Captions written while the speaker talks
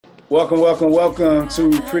Welcome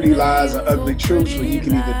to Pretty Lies and Ugly Truths, where you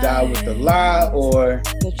can either die with the lie or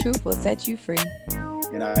the truth will set you free.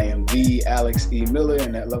 And I am the Alex E. Miller,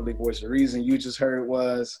 and that lovely voice of reason you just heard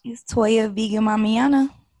was... It's Toya Vegan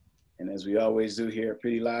Mamiana. And as we always do here at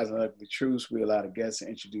Pretty Lies and Ugly Truths, we allow the guests to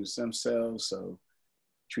introduce themselves. So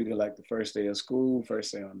treat it like the first day of school,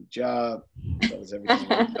 first day on the job. Tell us everything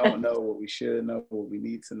we don't know, what we should know, what we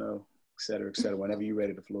need to know, et cetera, et cetera. Whenever you're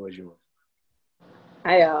ready, the floor is yours.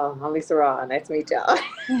 Hi, y'all. I'm Lisa Raw. Nice to meet y'all.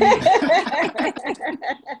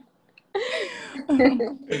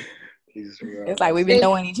 It's like we've been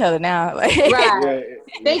knowing each other now. Right. Yeah,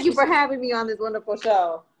 thank you for having me on this wonderful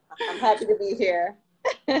show. I'm happy to be here.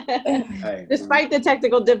 Hey, despite the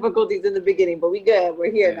technical difficulties in the beginning, but we good.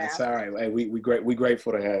 We're here now. It's all right. Hey, we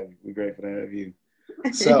grateful to have you. We're grateful to have you.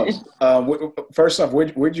 So, first off,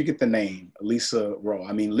 where'd you get the name Lisa Raw?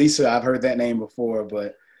 I mean, Lisa, I've heard that name before,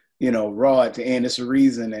 but Raw at the end. It's a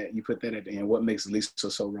reason that you put that at the end. What makes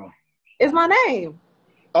Lisa so raw? It's my name.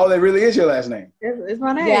 Oh, that really is your last name? It's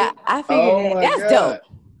my name. Yeah, I figured that's dope.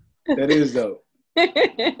 That is dope.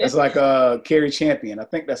 That's like Carrie Champion. I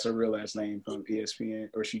think that's her real last name from ESPN,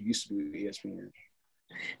 or she used to be with ESPN.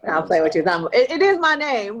 I'll play with you. It is my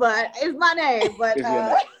name, but it's my name. But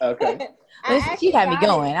okay. She had me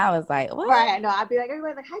going. I was like, what? Right. No, I'd be like,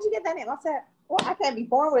 everybody's like, how'd you get that name? I said, well, I can't be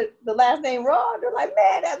born with the last name Raw. They're like,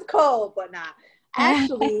 man, that's cold. But nah,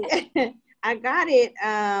 actually, I got it.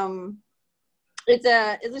 It's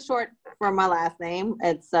a short from my last name.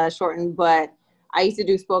 It's shortened, but I used to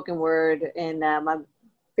do spoken word in my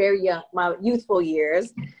youthful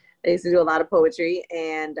years. I used to do a lot of poetry,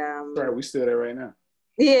 and sorry, we still there right now.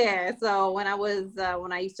 Yeah. So when I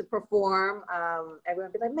used to perform,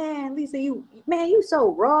 everyone would be like, man, Lisa, you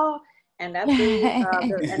so raw. And that's really,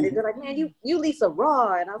 and they're like, man, you Lisa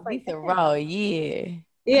Raw. And I was like, Lisa Raw, yeah.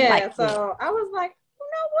 Yeah. Like so I was like, you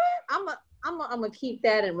know what? I'm gonna keep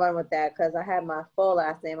that and run with that, because I had my full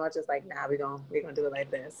last name. I was just like, nah, we're gonna do it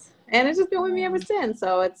like this. And it's just been with me ever since.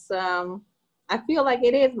 So it's I feel like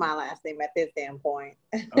it is my last name at this damn point.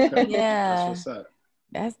 Okay. Yeah. That's what's up.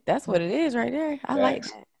 That's what it is right there. I like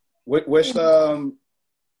that. What's the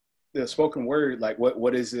spoken word, like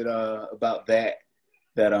what is it about that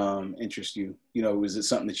interests you? Was it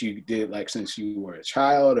something that you did like since you were a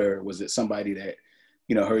child, or was it somebody that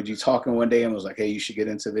heard you talking one day and was like, hey, you should get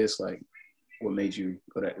into this? Like, what made you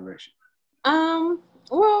go that direction?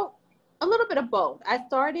 Well, a little bit of both. I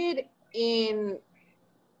started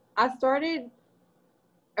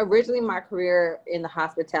originally my career in the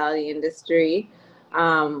hospitality industry.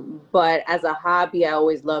 But as a hobby, I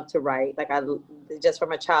always loved to write. Like just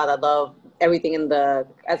from a child, I love everything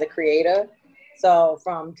as a creator. So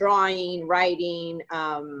from drawing, writing,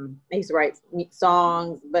 I used to write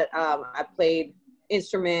songs, but I played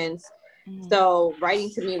instruments. Mm-hmm. So writing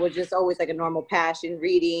to me was just always like a normal passion.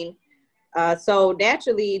 Reading. So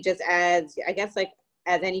naturally, just as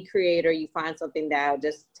any creator, you find something that will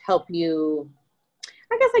just help you.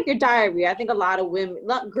 I guess like your diary. I think a lot of women,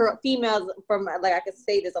 females from, like I could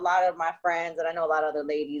say this, a lot of my friends, and I know a lot of other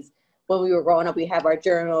ladies, when we were growing up, we have our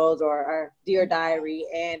journals or our Dear Diary,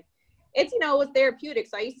 and it's, it was therapeutic.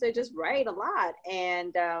 So I used to just write a lot.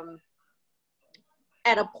 And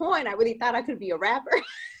at a point, I really thought I could be a rapper.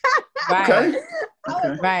 Right.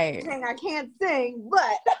 Right. I can't sing,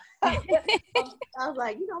 but I was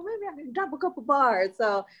like, maybe I can drop a couple bars.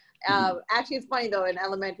 So actually, it's funny though, in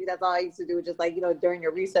elementary, that's all I used to do. Just like, during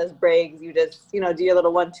your recess breaks, you just, do your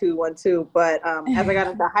little 1, 2, 1, 2. But as I got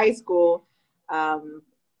into high school, I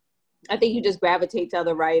think you just gravitate to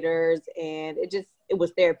other writers, and it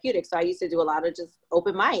was therapeutic. So I used to do a lot of just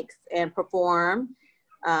open mics and perform.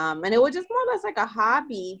 And it was just more or less like a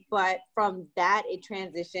hobby. But from that, it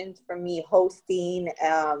transitioned from me hosting,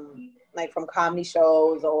 like from comedy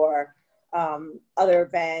shows or other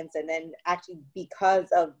events. And then actually, because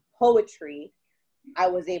of poetry, I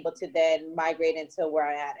was able to then migrate into where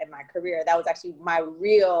I'm at in my career. That was actually my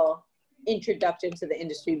real introduction to the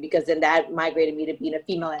industry, because then that migrated me to being a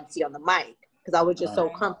female MC on the mic, because I was just so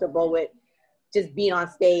comfortable with just being on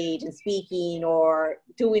stage and speaking or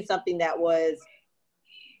doing something that was,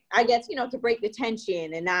 I guess, to break the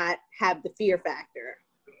tension and not have the fear factor.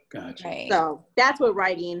 Gotcha. Right. So that's what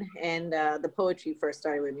writing and the poetry first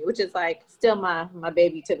started with me, which is like still my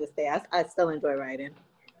baby to this day. I still enjoy writing.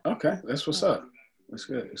 Okay, that's what's up. That's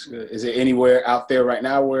good. It's good. Is there anywhere out there right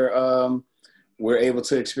now where we're able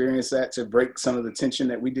to experience that, to break some of the tension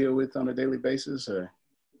that we deal with on a daily basis? Or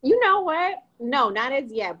you know what? No, not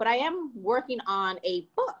as yet. But I am working on a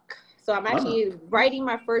book. So I'm actually writing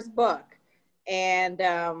my first book, and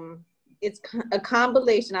it's a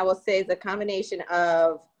combination. I will say it's a combination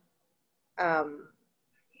of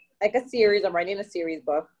like a series. I'm writing a series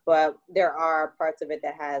book, but there are parts of it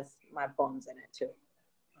that has my poems in it too.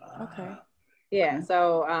 Okay. Yeah.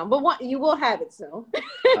 So, but you will have it soon.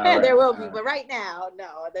 Right, there will be, but right now,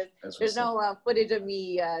 no. There's no up. footage of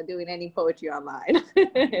me doing any poetry online.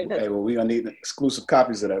 Hey, well, we're gonna need exclusive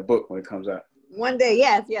copies of that book when it comes out. One day,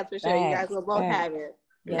 yes, for sure. You guys Facts, will both have it.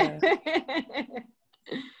 Yeah.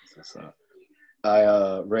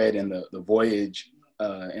 I read in the Voyage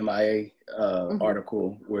MIA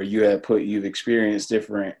article where you've experienced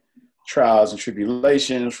different trials and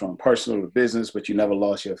tribulations from personal to business, but you never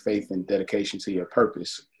lost your faith and dedication to your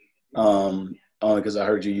purpose. Only because I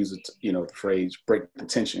heard you use the phrase "break the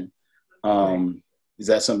tension." Is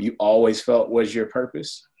that something you always felt was your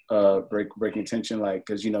purpose? Breaking tension, like,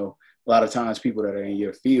 because a lot of times people that are in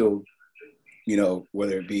your field,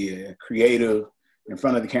 whether it be a creative, in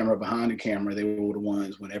front of the camera, behind the camera, they were the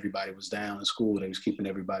ones when everybody was down in school, they was keeping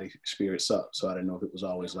everybody's spirits up. So I didn't know if it was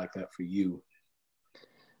always like that for you.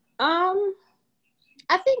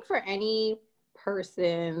 I think for any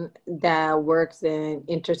person that works in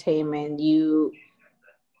entertainment, you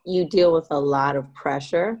deal with a lot of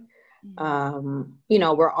pressure.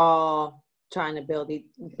 We're all trying to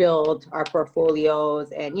build our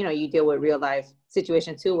portfolios, and you deal with real life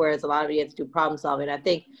situations too, whereas a lot of you have to do problem solving. I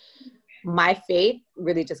think my faith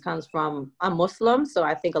really just comes from, I'm Muslim, so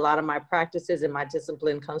I think a lot of my practices and my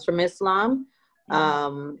discipline comes from Islam,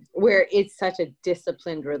 where it's such a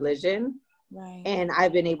disciplined religion. Right. And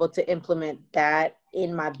I've been able to implement that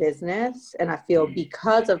in my business. And I feel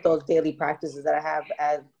because of those daily practices that I have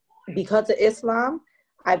because of Islam,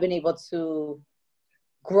 I've been able to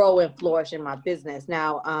grow and flourish in my business.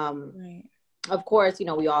 Now, of course,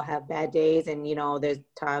 we all have bad days, and, there's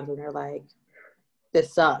times when they're like,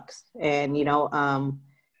 this sucks. And,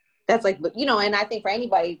 that's like, and I think for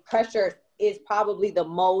anybody, pressure is probably the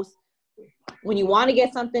most, when you want to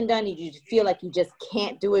get something done, you just feel like you just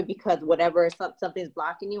can't do it because something's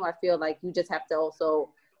blocking you. I feel like you just have to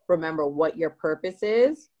also remember what your purpose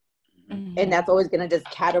is. Mm-hmm. And that's always going to just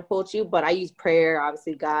catapult you. But I use prayer.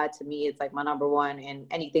 Obviously, God, to me, it's like my number one in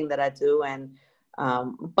anything that I do. And,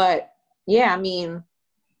 but yeah, I mean,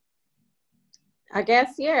 I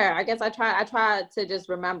guess I try to just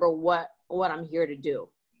remember what I'm here to do.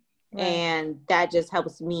 Right. And that just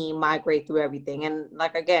helps me migrate through everything. And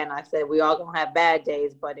like, again, I said, we all gonna have bad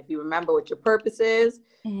days, but if you remember what your purpose is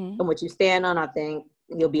and what you stand on, I think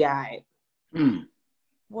you'll be all right.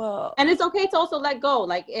 Well, and it's okay to also let go.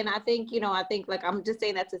 Like, and I think, like, I'm just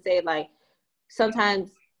saying that to say, like,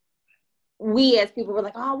 sometimes we as people were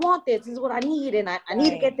like, oh, I want this is what I need. And I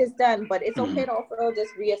need to get this done. But it's okay to also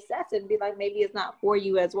just reassess and be like, maybe it's not for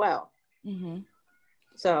you as well.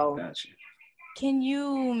 So. Gotcha. Can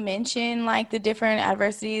you mention like the different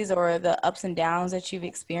adversities or the ups and downs that you've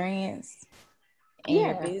experienced in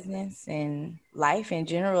your business and life in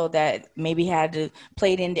general that maybe had to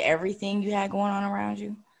play into everything you had going on around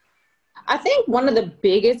you? I think one of the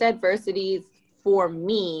biggest adversities for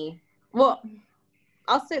me, well,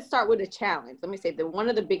 I'll start with a challenge. Let me say that one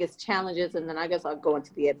of the biggest challenges, and then I guess I'll go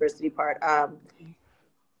into the adversity part.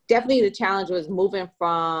 Definitely the challenge was moving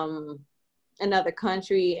from another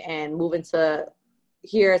country and moving to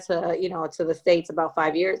here to the States about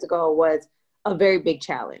 5 years ago was a very big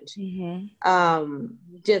challenge.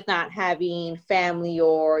 Just not having family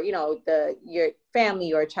or your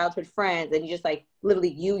family or childhood friends, and you just like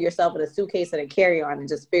literally you yourself in a suitcase and a carry-on and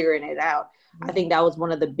just figuring it out. I think that was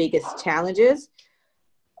one of the biggest challenges.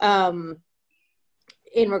 In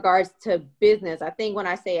regards to business, I think when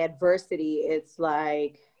I say adversity, it's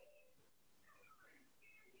like,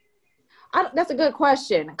 that's a good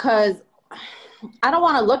question, because I don't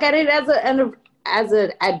want to look at it as an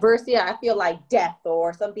adversity. I feel like death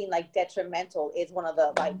or something like detrimental is one of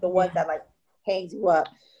the the ones that like hangs you up.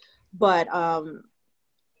 But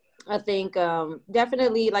I think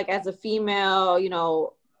definitely like as a female,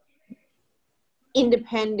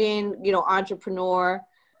 independent, entrepreneur,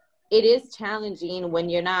 it is challenging when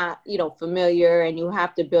you're not, familiar, and you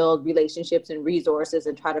have to build relationships and resources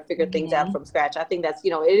and try to figure things out from scratch. I think that's, it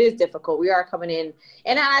is difficult. We are coming in,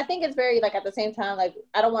 and I think it's very, like, at the same time, like,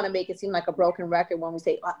 I don't want to make it seem like a broken record when we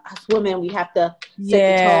say us women, we have to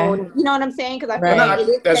set the tone. You know what I'm saying? Because I feel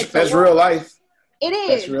like that's real life. It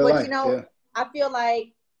is, but I feel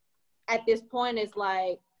like at this point, it's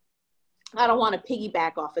like, I don't want to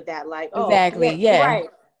piggyback off of that. Like, right.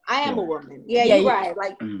 I am a woman. You're right.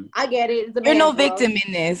 Like, I get it. You're no victim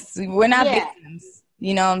in this. We're not victims.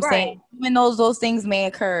 You know what I'm saying? Even though those things may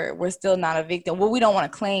occur, we're still not a victim. Well, we don't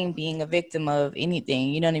want to claim being a victim of anything.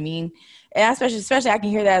 You know what I mean? And especially I can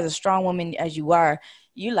hear that as a strong woman as you are.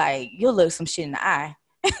 You'll look some shit in the eye.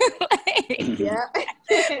 Yeah.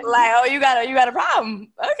 Like, oh, you got a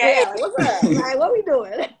problem. Okay. Yeah, like, what's up? Like, what we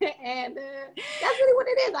doing? And that's really what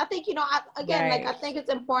it is. I think, I think it's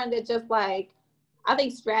important to just like, I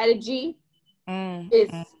think strategy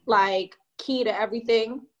is like key to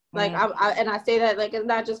everything. Like, I say that, like, it's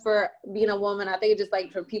not just for being a woman. I think it's just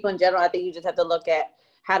like for people in general. I think you just have to look at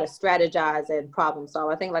how to strategize and problem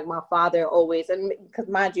solve. I think like my father always, and because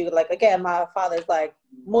mind you, like, again, my father's like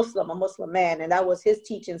a Muslim man. And that was his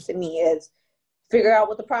teachings to me, is figure out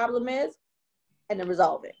what the problem is and then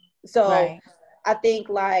resolve it. So I think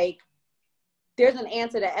like there's an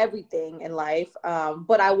answer to everything in life.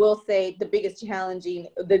 But I will say the biggest challenge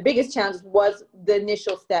was the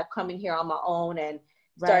initial step, coming here on my own and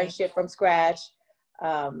starting shit from scratch.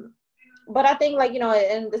 But I think like,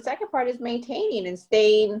 and the second part is maintaining and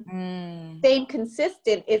staying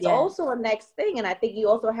consistent. It's also a next thing. And I think you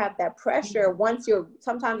also have that pressure once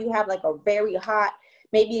sometimes you have like a very hot,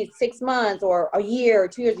 maybe 6 months or a year or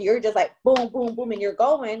 2 years, you're just like boom, boom, boom, and you're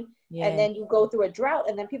going. Yeah. And then you go through a drought,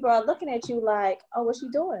 and then people are looking at you like, oh, what's she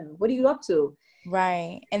doing? What are you up to?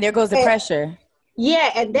 Right. And there goes the pressure.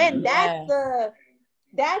 Yeah. And then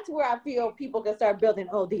that's where I feel people can start building,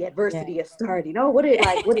 the adversity is starting. What is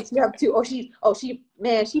she up to?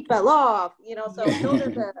 She fell off, so those are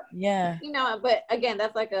the, but again,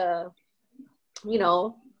 that's like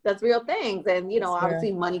that's real things. And,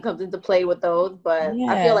 obviously money comes into play with those, but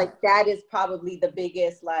I feel like that is probably the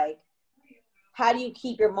biggest, like, how do you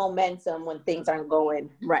keep your momentum when things aren't going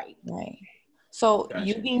right? Right. So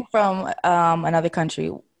you being from another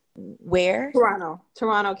country, where?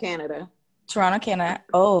 Toronto, Canada. Toronto, Canada.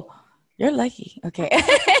 Oh, you're lucky. Okay. I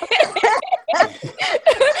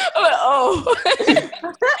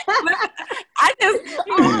didn't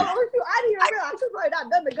realize she's like not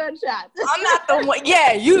done the gunshots. I'm not the one.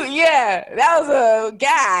 Yeah, that was a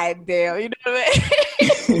guy. Damn, you know what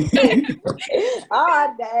I mean?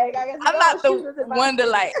 Oh dang! I guess I'm not the one to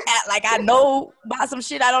like act like I know about some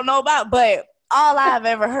shit I don't know about, but all I've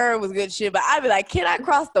ever heard was good shit. But I'd be like, can I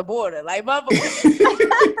cross the border? Like,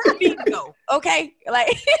 motherfucker, me go, okay?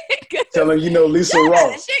 Like, tell him Lisa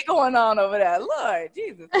Ross. Shit going on over there. Lord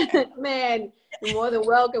Jesus, man, you're more than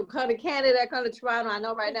welcome. Come to Canada, come to Toronto. I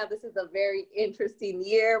know right now this is a very interesting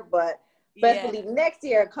year, but best believe next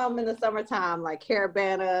year, come in the summertime, like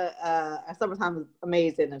Carabana. Summertime is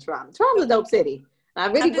amazing in Toronto. Toronto's a dope city. I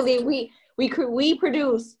really believe we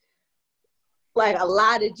produce like a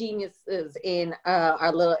lot of geniuses in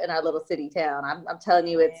our little city town. I'm telling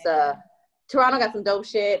you, it's Toronto got some dope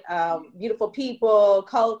shit. Beautiful people,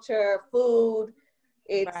 culture, food.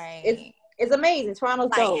 It's amazing.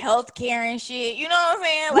 Toronto's like dope. Healthcare and shit. You know what I'm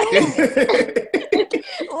saying?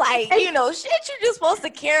 Like, shit you're just supposed to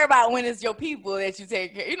care about when it's your people that you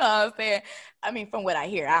take care. You know what I'm saying? I mean, from what I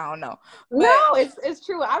hear, I don't know. But no, it's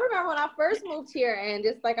true. I remember when I first moved here, and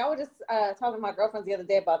just like I was just talking to my girlfriends the other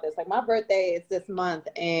day about this. Like, my birthday is this month,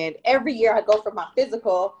 and every year I go for my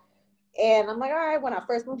physical. And I'm like, all right, when I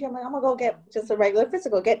first moved here, I'm like, I'm gonna go get just a regular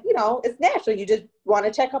physical. It's natural. You just want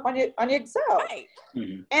to check up on yourself. Right.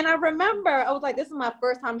 Mm-hmm. And I remember I was like, this is my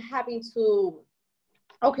first time having to,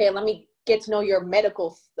 let me get to know your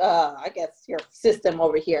medical, your system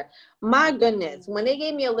over here. My goodness, when they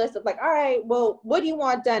gave me a list of like, all right, well, what do you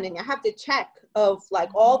want done? And I have to check of like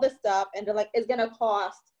all the stuff, and they're like, it's gonna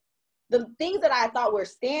cost the things that I thought were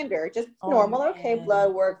standard, just normal, okay,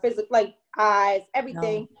 blood work, physical, like eyes,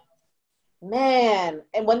 everything. No. Man,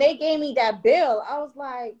 and when they gave me that bill, I was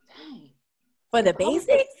like, dang. For the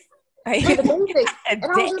basics? For the basics. And I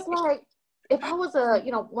was just like, if I was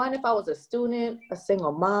if I was a student, a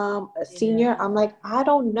single mom, a senior, I'm like, I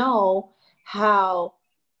don't know how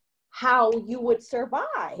you would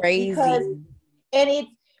survive. Crazy. And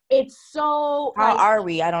it's so. How are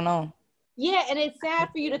we? I don't know. Yeah, and it's sad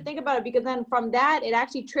for you to think about it, because then from that, it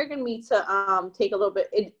actually triggered me to take a little bit.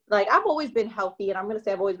 I've always been healthy, and I'm gonna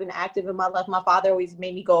say I've always been active in my life. My father always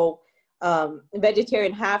made me go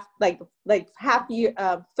vegetarian half year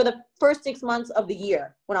for the first 6 months of the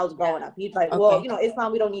year when I was growing up. He's like, well,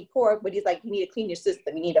 Islam, we don't need pork, but he's like, you need to clean your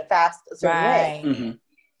system. You need to fast a certain way. Mm-hmm.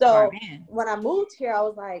 So when I moved here, I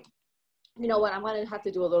was like, you know what, I'm going to have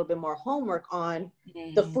to do a little bit more homework on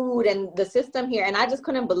the food and the system here. And I just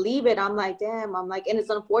couldn't believe it. I'm like, damn, and it's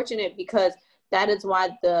unfortunate, because that is why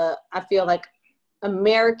I feel like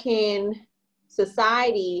American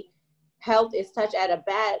society health is such at a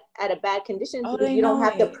bad condition, because you don't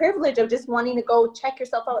have the privilege of just wanting to go check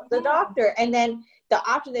yourself out at the doctor. And then the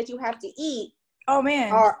option that you have to eat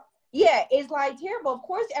it's like terrible. Of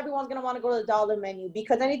course, everyone's going to want to go to the dollar menu,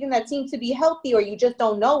 because anything that seems to be healthy or you just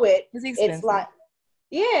don't know it, it's like,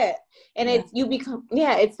 and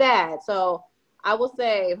it's sad. So I will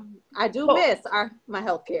say I do miss my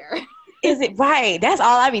healthcare. Is it right? That's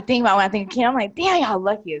all I be thinking about when I think of Ken. I'm like, damn, y'all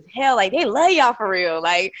lucky as hell. Like, they love y'all for real.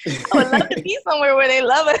 Like, I would love to be somewhere where they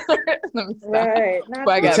love us. Let me stop. Right.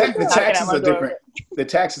 The taxes are different. The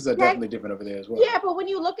taxes are definitely different over there as well. Yeah, but when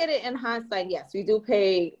you look at it in hindsight, yes, we do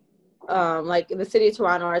pay. Like in the city of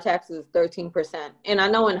Toronto, our taxes is 13%. And I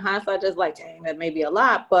know in hindsight, just like, dang, that may be a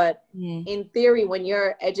lot. But in theory, when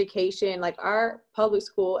your education, like our public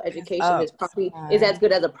school education is as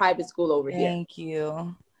good as a private school over here. Thank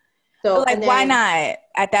you. So like, why not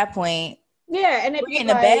at that point? Yeah, and if we're getting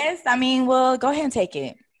the best, I mean, well, go ahead and take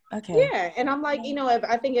it. Okay. Yeah, and I'm like, if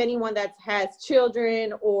I think anyone that has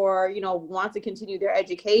children or wants to continue their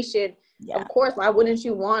education, of course, why wouldn't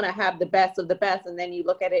you want to have the best of the best? And then you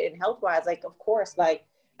look at it in health wise, like, of course, like,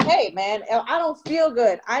 hey, man, I don't feel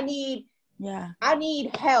good. I need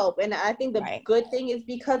help, and I think the good thing is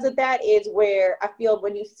because of that is where I feel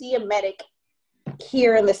when you see a medic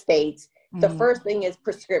here in the States. The first thing is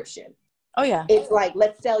prescription. Oh, yeah. It's like,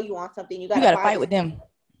 let's sell you on something. You got to fight with them.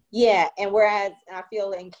 Yeah. And whereas I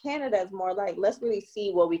feel in Canada is more like, let's really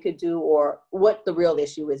see what we could do or what the real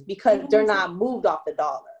issue is because they're not moved off the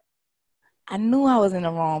dollar. I knew I was in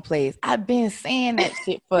the wrong place. I've been saying that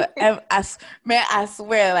shit forever. I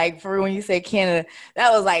swear, like, for when you say Canada,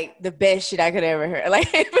 that was like the best shit I could ever hear. Like,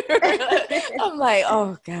 I'm like,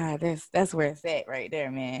 oh God, that's where it's at right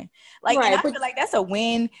there, man. Like, and I feel like that's a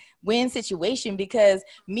win-win situation because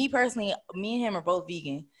me personally, me and him are both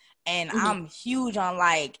vegan, and I'm huge on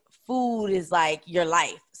like food is like your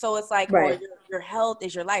life. So it's like, or your health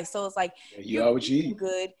is your life. So it's like you eat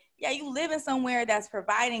good. Yeah, you living somewhere that's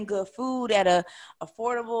providing good food at a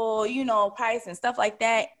affordable, price and stuff like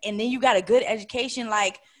that. And then you got a good education.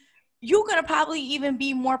 Like, you're going to probably even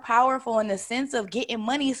be more powerful in the sense of getting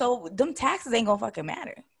money. So them taxes ain't going to fucking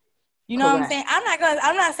matter. You know what I'm saying?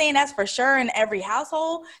 I'm not saying that's for sure in every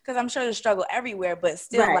household because I'm sure there's struggle everywhere. But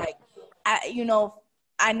still, like,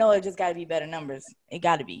 I know it just got to be better numbers. It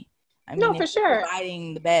got to be. I mean, for sure.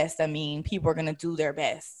 Providing the best, I mean, people are going to do their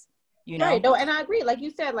best. Right. No, and I agree. Like you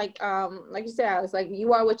said, it's like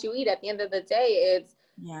you are what you eat. At the end of the day, it's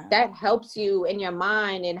that helps you in your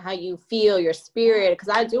mind and how you feel, your spirit. Because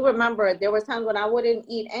I do remember there was times when I wouldn't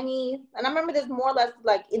eat any, and I remember this more or less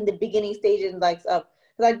like in the beginning stages, like of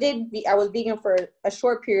because I was vegan for a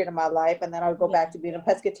short period of my life, and then I would go back to being a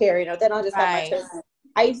pescatarian, or then I'll just have my turkey.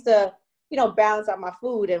 I used to, balance out my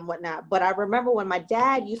food and whatnot. But I remember when my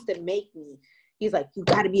dad used to make me. He's like, you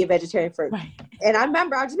got to be a vegetarian first. Right. And I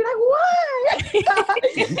remember I'd just be like, what?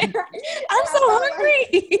 I'm so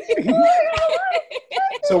hungry.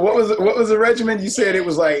 So what was the regimen? You said it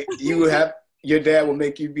was like your dad will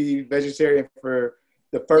make you be vegetarian for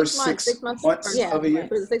the first six months of the year?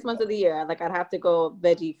 For the 6 months of the year. Like, I'd have to go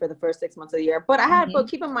veggie for the first 6 months of the year. But but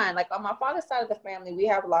keep in mind, like, on my father's side of the family, we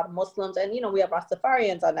have a lot of Muslims and, we have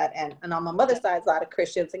Rastafarians on that end. And on my mother's side, a lot of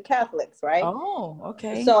Christians and Catholics, right? Oh,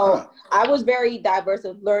 okay. So I was very diverse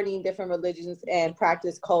of learning different religions and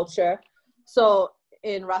practice culture. So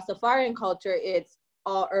in Rastafarian culture, it's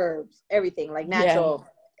all herbs, everything, like natural.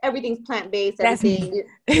 Everything's plant-based, everything.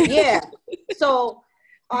 Yeah. So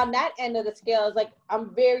on that end of the scale, is like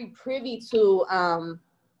I'm very privy to,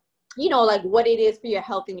 like what it is for your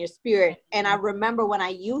health and your spirit. And I remember when I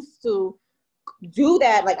used to do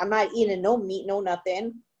that, like I'm not eating no meat, no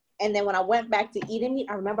nothing. And then when I went back to eating meat,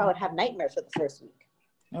 I remember I would have nightmares for the first week.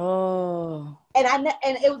 Oh. And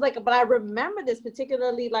it was like, but I remember this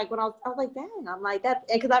particularly like when I was like, dang, I'm like that,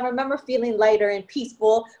 because I remember feeling lighter and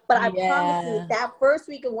peaceful. But I promise you, that first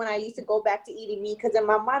week of when I used to go back to eating meat, because in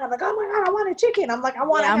my mind I'm like, oh my God, I want a chicken. I'm like, I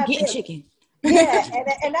want to have getting chicken. Yeah,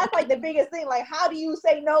 and that's like the biggest thing. Like, how do you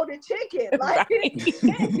say no to chicken? Like,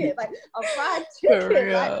 chicken, like a fried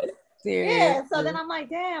chicken. Like, yeah. So then I'm like,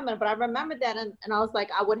 damn. But I remember that, and I was like,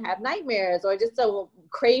 I would have nightmares or just a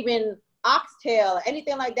craving oxtail,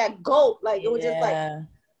 anything like that, goat, like it was just like.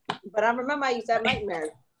 But I remember I used to have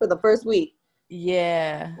nightmares for the first week.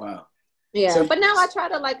 Yeah. Wow. Yeah. So, but now I try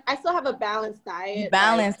to I still have a balanced diet.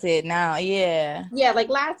 Balance it now. Yeah. Yeah. Like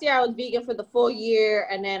last year I was vegan for the full year,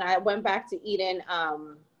 and then I went back to eating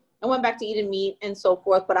meat and so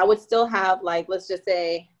forth. But I would still have let's just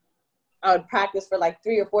say I would practice for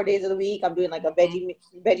 3 or 4 days of the week. I'm doing a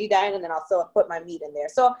veggie diet, and then I'll still put my meat in there.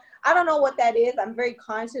 So I don't know what that is. I'm very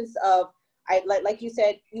conscious of, like you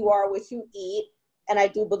said, you are what you eat. And I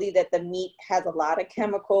do believe that the meat has a lot of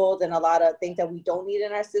chemicals and a lot of things that we don't need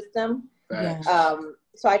in our system. Right.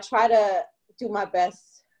 So I try to do my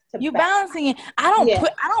best. You balancing it. I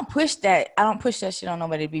don't push that. I don't push that shit on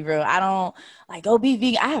nobody, to be real. I don't go be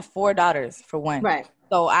vegan. I have 4 daughters for one. Right.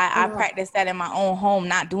 So I practice that in my own home,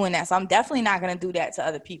 not doing that. So I'm definitely not going to do that to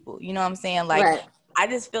other people. You know what I'm saying? Like, I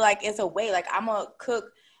just feel like it's a way, like I'm a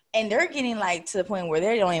cook, and they're getting like to the point where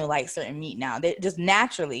they don't even like certain meat now. They just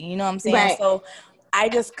naturally, you know what I'm saying? Right. So I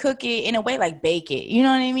just cook it in a way, like bake it, you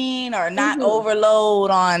know what I mean? Or not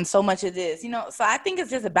overload on so much of this, you know? So I think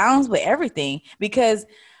it's just a balance with everything, because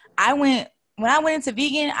when I went into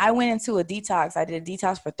vegan, I went into a detox. I did a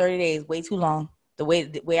detox for 30 days, way too long, the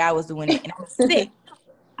way I was doing it. And I was sick.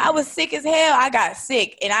 I was sick as hell. I got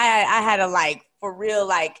sick, and I had to like for real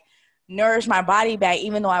like nourish my body back,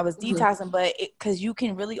 even though I was detoxing. But because you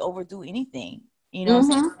can really overdo anything, you know what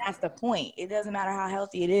I'm saying? That's the point. It doesn't matter how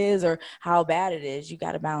healthy it is or how bad it is. You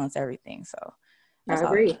got to balance everything. So that's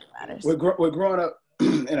all that matters. We're growing up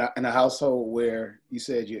in a household where you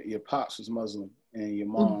said your pops was Muslim and your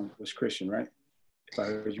mom was Christian, right? If I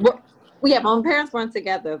heard you right. Well, yeah, my parents weren't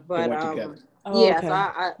together, but together. Yeah,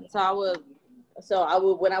 okay. So I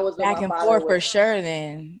would when I was with back my and father, forth for sure.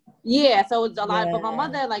 Then so it's a lot. But my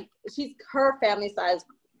mother, like, her family side is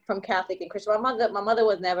from Catholic and Christian. My mother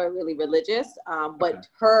was never really religious, but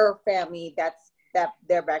her family, that's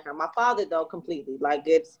their background. My father, though, completely like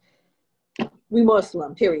we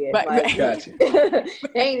Muslim, period. Right, like, gotcha.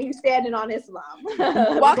 They ain't even standing on Islam.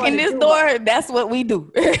 Walk in this door, that's what we do.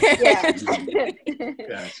 Yeah.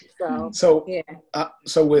 Gotcha.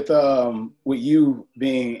 So with you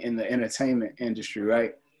being in the entertainment industry,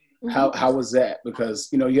 right? How was that? Because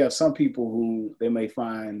you have some people who they may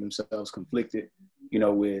find themselves conflicted,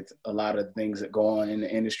 with a lot of things that go on in the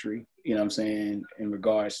industry. You know what I'm saying, in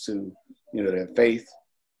regards to their faith.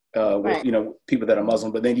 With people that are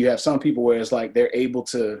Muslim, but then you have some people where it's like they're able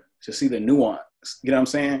to see the nuance, you know what I'm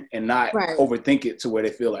saying, and not overthink it to where they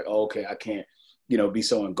feel like, oh, okay, I can't, be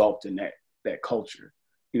so engulfed in that culture.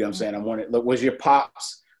 You know what I'm saying? I'm wondering, look, was your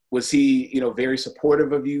pops, was he, very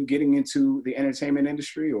supportive of you getting into the entertainment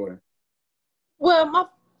industry, or?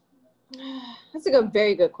 Well, that's a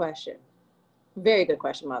very good question. Very good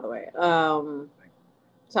question, by the way. So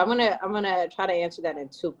I'm gonna try to answer that in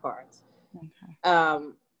two parts. Okay.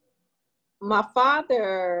 My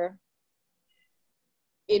father,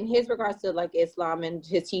 in his regards to like Islam and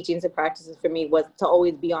his teachings and practices for me, was to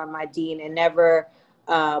always be on my deen and never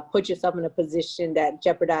put yourself in a position that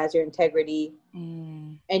jeopardized your integrity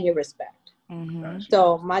and your respect.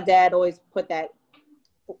 So my dad always put that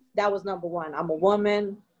was number one. I'm a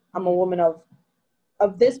woman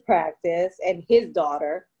of this practice and his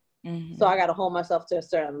daughter. So I got to hold myself to a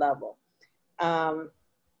certain level.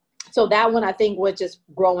 So that one, I think, was just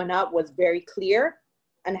growing up was very clear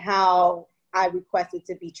on how I requested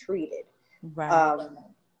to be treated. Right.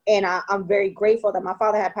 And I'm very grateful that my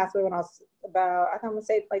father had passed away when I was about, I'm going to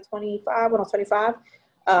say like 25, when I was 25.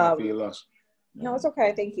 No, it's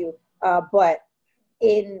okay. Thank you. But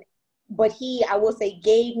he, I will say,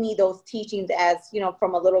 gave me those teachings as,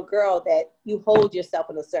 from a little girl, that you hold yourself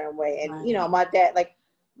in a certain way. And, my dad, like,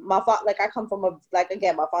 my father, like I come from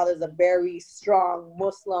my father's a very strong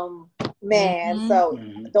Muslim man. So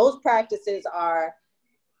those practices are.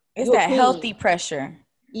 It's that healthy pressure.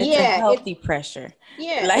 It's a healthy pressure.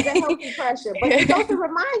 Yeah, it's a healthy pressure. But it also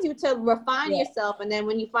reminds you to refine yourself. And then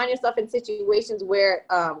when you find yourself in situations where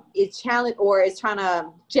it's challenged or it's trying to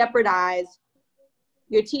jeopardize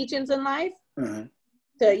your teachings in life,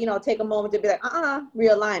 to, take a moment to be like,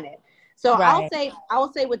 realign it. So I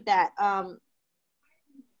will say with that,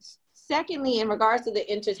 secondly, in regards to the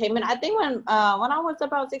entertainment, I think when I was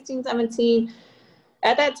about 16, 17,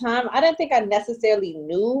 at that time, I didn't think I necessarily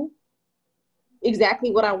knew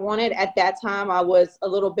exactly what I wanted. At that time, I was a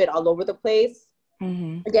little bit all over the place.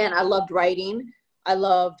 Again, I loved writing. I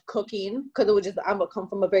loved cooking because it was just, I come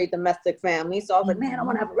from a very domestic family. So I was like, man, I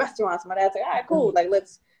want to have a restaurant. So my dad's like, all right, cool. Like,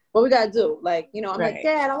 what we got to do? Like, I'm like,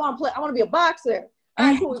 Dad, I want to be a boxer. All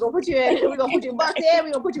right, cool. We're going to put you in boxing, and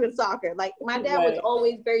we're going to put you in soccer. Like, my dad was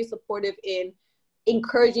always very supportive in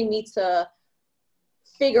encouraging me to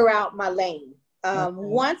figure out my lane.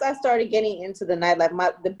 Once I started getting into the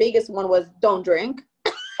nightlife, the biggest one was don't drink.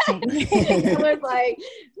 It was like,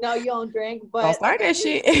 no, you don't drink. But don't start that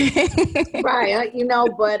shit. Right,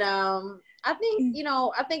 but I think,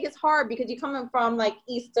 I think it's hard because you're coming from like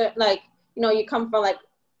Eastern, like, you come from like,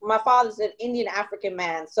 my father's an Indian African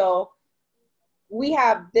man. So we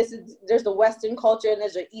have, there's the Western culture and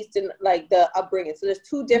there's the Eastern, like the upbringing. So there's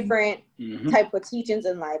two different type of teachings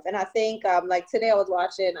in life. And I think like today I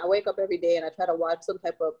wake up every day and I try to watch some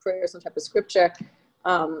type of prayer, some type of scripture.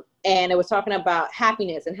 And it was talking about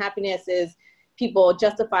happiness, and happiness is people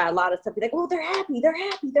justify a lot of stuff. Be like, oh, they're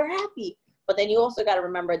happy. But then you also got to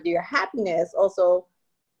remember your happiness also,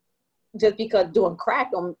 just because doing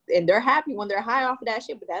crack and they're happy when they're high off of that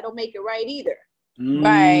shit, but that don't make it right either.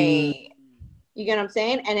 Right. You get what I'm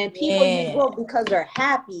saying? And then people use well because they're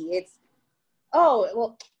happy. It's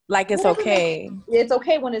like it's okay. It's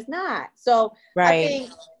okay when it's not. So I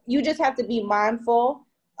think you just have to be mindful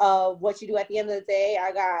of what you do at the end of the day.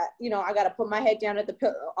 I got to put my head down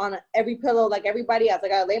on every pillow like everybody else. I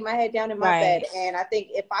got to lay my head down in my bed. And I think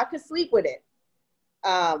if I could sleep with it,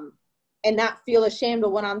 and not feel ashamed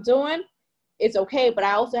of what I'm doing, it's okay. But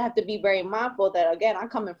I also have to be very mindful that, again, I'm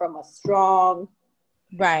coming from a strong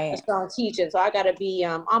teaching. So I got to be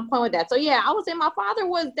on point with that. So yeah, I would say my father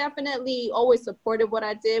was definitely always supportive what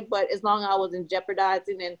I did, but as long as I wasn't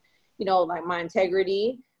jeopardizing and, like my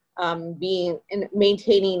integrity, being and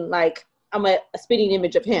maintaining, like I'm a spitting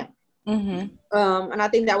image of him. And I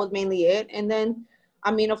think that was mainly it. And then,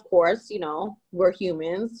 I mean, of course, we're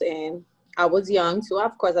humans and I was young too.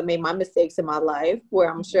 Of course, I made my mistakes in my life where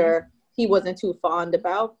I'm sure he wasn't too fond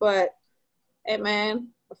about, but hey man,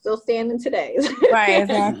 I'm still standing today. Right,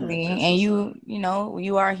 exactly. And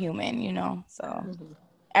you are human, so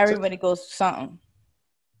everybody goes through something.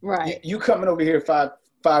 Right. You coming over here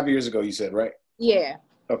five years ago, you said, right? Yeah.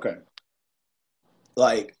 Okay.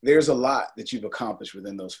 Like there's a lot that you've accomplished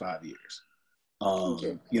within those 5 years. All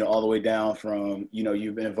the way down from,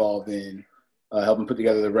 you've been involved in helping put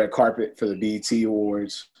together the red carpet for the BET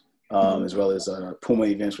Awards, as well as Puma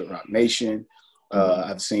events with Rock Nation.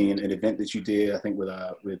 I've seen an event that you did, I think, with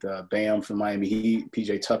Bam from Miami Heat,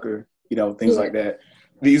 PJ Tucker, things like that.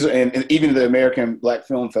 These are, and even the American Black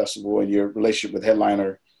Film Festival and your relationship with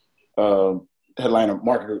headliner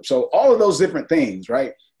market group. So all of those different things,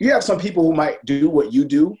 right? You have some people who might do what you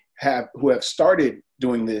do, who have started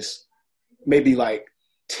doing this maybe like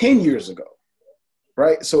 10 years ago,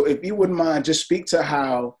 right? So if you wouldn't mind, just speak to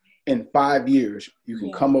how in 5 years you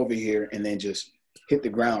can come over here and then just hit the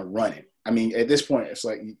ground running. I mean, at this point, it's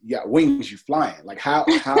like you got wings, you flying. Like how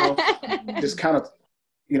just kind of,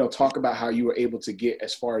 talk about how you were able to get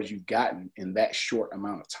as far as you've gotten in that short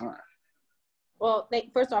amount of time. Well,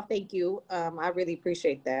 first off, thank you. I really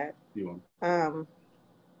appreciate that.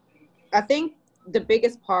 I think the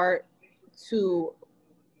biggest part to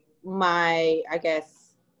my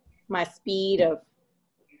speed of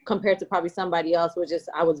compared to probably somebody else was just,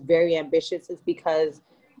 I was very ambitious. It's because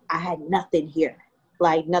I had nothing here.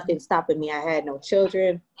 Like nothing stopping me. I had no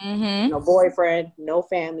children, no boyfriend, no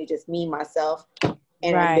family, just me, myself,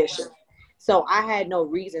 and ambition. So I had no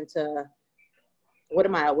reason to, what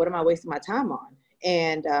am I wasting my time on?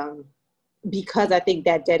 And because I think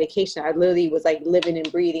that dedication, I literally was like living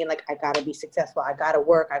and breathing, like I gotta be successful. I gotta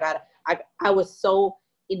work. I was so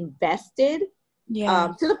invested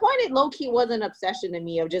to the point it low key was an obsession to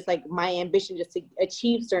me of just like my ambition just to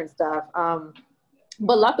achieve certain stuff.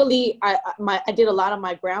 But luckily, I did a lot of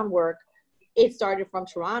my groundwork. It started from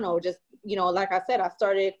Toronto. Just, like I said, I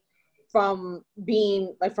started from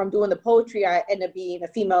doing the poetry. I ended up being a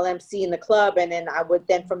female MC in the club. And then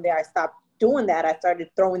from there, I stopped doing that. I started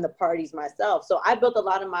throwing the parties myself. So I built a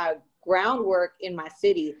lot of my groundwork in my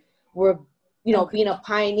city where, being a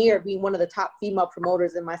pioneer, being one of the top female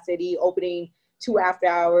promoters in my city, opening 2 after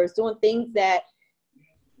hours, doing things that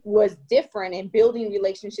was different and building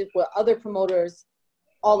relationships with other promoters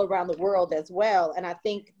all around the world as well. And I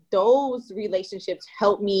think those relationships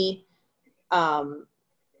helped me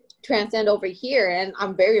transcend over here. And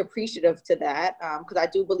I'm very appreciative to that because I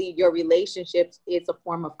do believe your relationships is a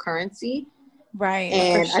form of currency. Right.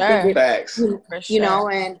 And for sure. I think Facts.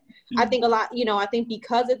 And I think a lot, I think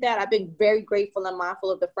because of that, I've been very grateful and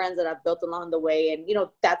mindful of the friends that I've built along the way. And,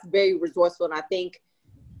 that's very resourceful. And I think,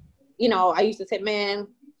 I used to say, man,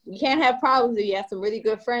 you can't have problems if you have some really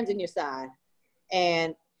good friends in your side.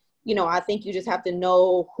 And, I think you just have to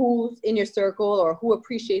know who's in your circle or who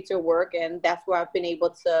appreciates your work. And that's where I've been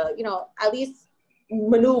able to, at least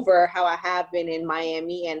maneuver how I have been in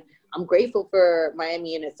Miami. And I'm grateful for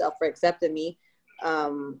Miami in itself for accepting me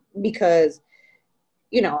because,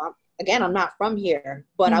 again, I'm not from here,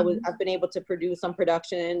 but I've been able to produce some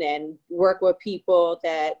production and work with people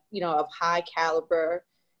that, of high caliber.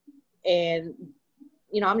 And,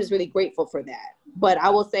 I'm just really grateful for that. But I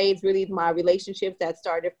will say it's really my relationships that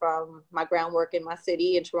started from my groundwork in my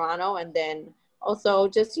city in Toronto. And then also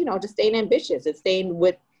just, just staying ambitious and staying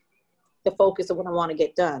with the focus of what I want to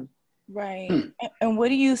get done. Right. And what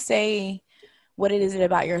do you say, what is it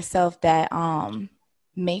about yourself that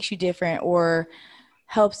makes you different or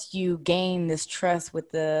helps you gain this trust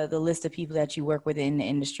with the list of people that you work with in the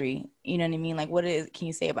industry? You know what I mean? Like can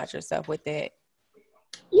you say about yourself with it?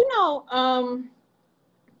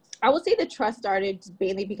 I would say the trust started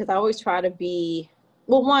mainly because I always try to be,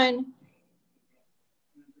 one,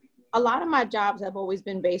 a lot of my jobs have always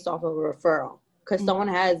been based off of a referral because someone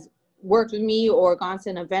has worked with me or gone to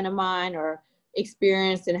an event of mine or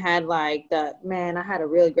experienced and had like I had a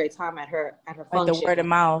really great time at her like function. The word of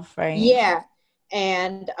mouth, right? Yeah.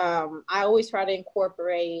 And I always try to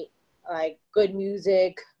incorporate like good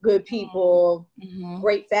music, good people,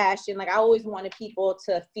 great fashion. Like I always wanted people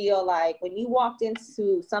to feel like when you walked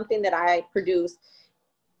into something that I produced,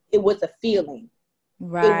 it was a feeling.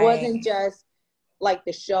 Right. It wasn't just like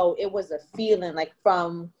the show. It was a feeling like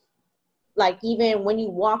from like even when you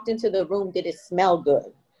walked into the room, did it smell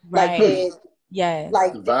good? Right. Yes.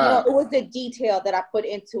 Like, you know, it was the detail that I put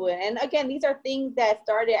into it. And again, these are things that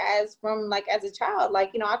started as a child.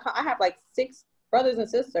 Like, you know, I have like 6 brothers and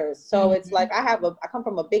sisters. So it's like I come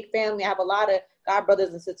from a big family. I have a lot of god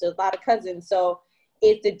brothers and sisters, a lot of cousins. So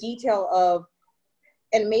it's the detail of,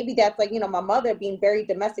 and maybe that's like, you know, my mother being very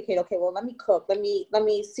domesticated. Okay, well, let me cook. Let me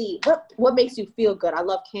see what makes you feel good. I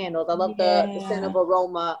love candles. I love the scent of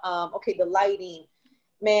aroma. Okay, the lighting.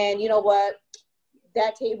 Man, you know what?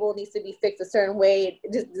 That table needs to be fixed a certain way.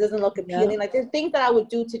 It just doesn't look appealing. Like there's things that I would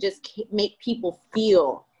do to just make people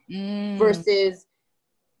feel versus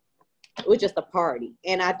it was just a party.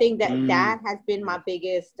 And I think that that has been my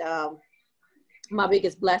biggest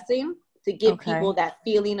blessing, to give people that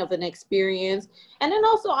feeling of an experience. And then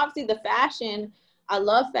also obviously the fashion, I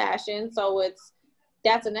love fashion. So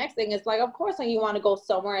that's the next thing. It's like, of course, when you want to go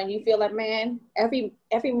somewhere and you feel like, man, every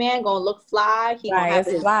man gonna look fly. He gonna have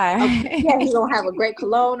fly. He gonna have a great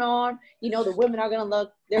cologne on. You know, the women are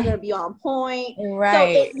they're gonna be on point.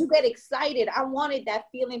 Right. So you get excited. I wanted that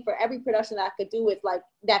feeling for every production that I could do. It's like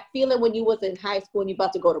that feeling when you was in high school and you're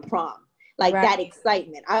about to go to prom. Like that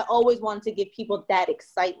excitement. I always wanted to give people that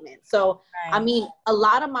excitement. So, I mean, a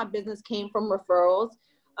lot of my business came from referrals.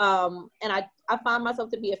 And I find myself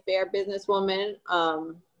to be a fair businesswoman.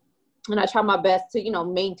 And I try my best to, you know,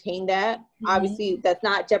 maintain that. Obviously, that's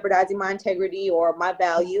not jeopardizing my integrity or my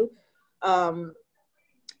value. And,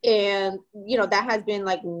 you know, that has been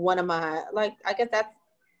like one of my, like, I guess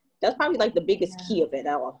that's probably like the biggest key of it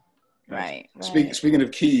all. Right. Speaking of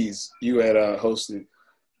keys, you had hosted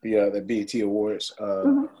the BET Awards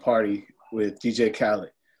party with DJ Khaled.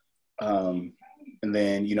 And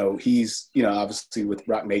then, you know, he's, you know, obviously with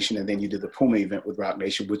Roc Nation, and then you did the Puma event with Roc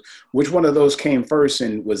Nation. Which one of those came first?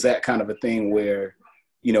 And was that kind of a thing where,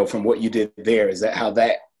 you know, from what you did there, is that how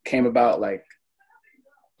that came about? Like,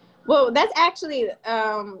 well, that's actually,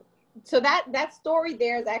 so that story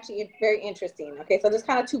there is actually very interesting. Okay, so there's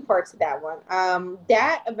kind of 2 parts to that one.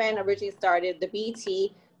 That event originally started the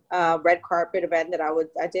BET red carpet event that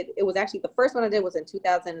I did. It was actually the first one I did was in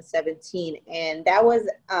 2017, and that was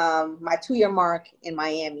my 2-year mark in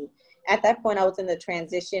Miami. At that point, I was in the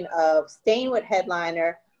transition of staying with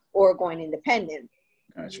Headliner or going independent.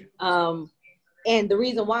 Gotcha. And the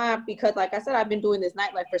reason why, because like I said, I've been doing this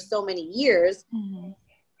nightlife for so many years.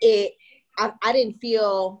 I didn't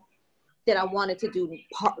feel that I wanted to do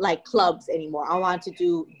like clubs anymore. I wanted to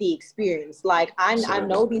do the experience. Like I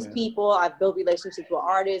know these people. I've built relationships with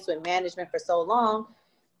artists, with management for so long.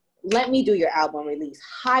 Let me do your album release.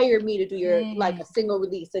 Hire me to do your like a single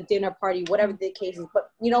release, a dinner party, whatever the case is.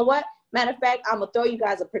 But you know what? Matter of fact, I'm gonna throw you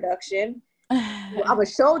guys a production. I'm gonna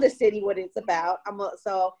show the city what it's about.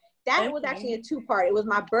 So that was actually a 2-part. It was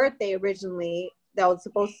my birthday originally.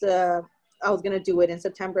 I was going to do it in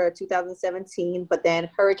September of 2017, but then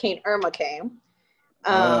Hurricane Irma came.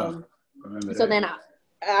 So then,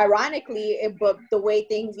 ironically, but the way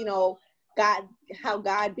things, you know, how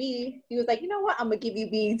God be, he was like, you know what, I'm going to give you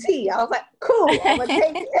BET. I was like, cool, I'm going to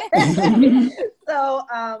take it. So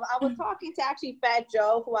I was talking to actually Fat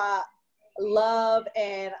Joe, who I love,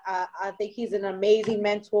 and I think he's an amazing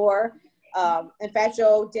mentor. And Fat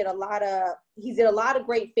Joe did a lot of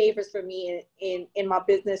great favors for me in my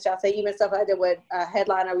business. Shall I say, even stuff I did with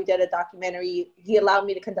Headliner. We did a documentary. He allowed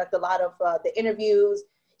me to conduct a lot of the interviews.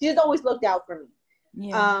 He just always looked out for me.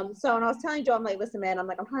 Yeah. So when I was telling Joe, I'm like, listen, man, I'm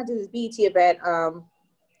trying to do this BET event.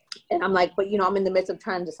 And I'm like, but you know, I'm in the midst of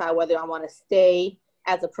trying to decide whether I want to stay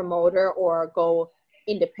as a promoter or go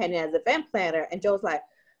independent as an event planner. And Joe's like,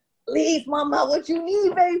 please, mama, what you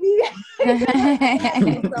need, baby. So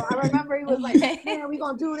I remember he was like, man, we're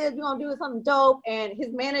going to do this. We're going to do something dope. And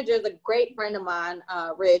his manager is a great friend of mine,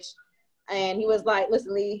 Rich. And he was like,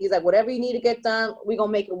 listen, Lee, he's like, whatever you need to get done, we're going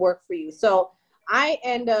to make it work for you. So I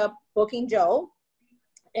end up booking Joe.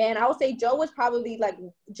 And I would say Joe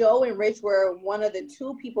and Rich were one of the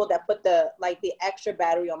 2 people that put the extra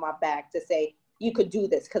battery on my back to say, you could do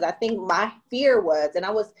this. Because I think my fear was, and I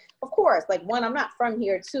was, of course, like, 1, I'm not from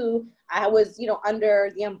here. 2, I was, you know, under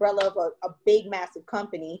the umbrella of a big, massive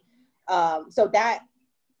company. So that,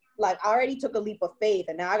 like, I already took a leap of faith,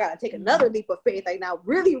 and now I got to take another leap of faith. Like, now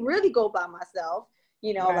really, really go by myself.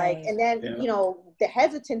 you know, like, and then, you know, the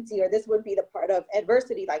hesitancy, or this would be the part of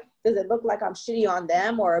adversity. Like, does it look like I'm shitty on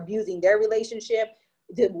them or abusing their relationship?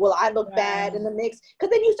 Will I look bad in the mix?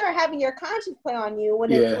 Because then you start having your conscience play on you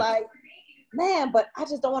when it's like, man, but I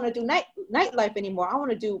just don't want to do nightlife anymore. I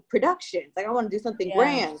want to do productions. Like, I want to do something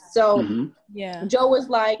grand. So Joe was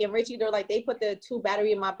like, and Richie, they're like, they put the 2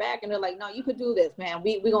 battery in my back, and they're like, no, you could do this, man.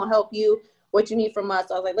 We gonna help you. What you need from us?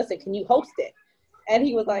 So I was like, listen, can you host it? And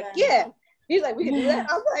he was like, yeah. He's like, we can do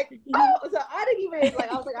that. I was like, oh, so I didn't even,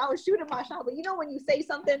 like, I was like, I was shooting my shot. But you know, when you say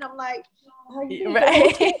something, I'm like, oh, and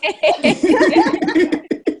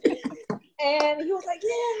he was like, yeah,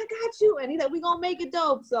 I got you. And he's like, we're going to make it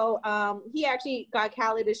dope. So he actually got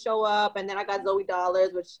Callie to show up. And then I got Zoe Dollars,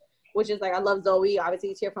 which is like, I love Zoe. Obviously,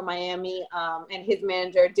 he's here from Miami. And his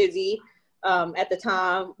manager, Dizzy, at the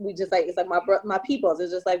time, we just like, it's like my peoples.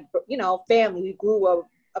 It's just like, you know, family. We grew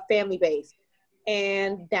a family base.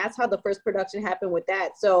 And that's how the first production happened with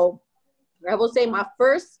that. So I will say my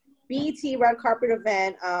first BET red carpet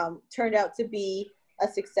event turned out to be a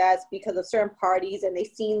success because of certain parties, and they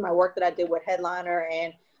seen my work that I did with Headliner,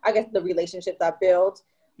 and I guess the relationships I built.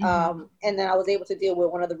 And then I was able to deal with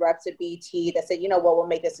one of the reps at BET that said, you know what, we'll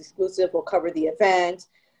make this exclusive. We'll cover the event.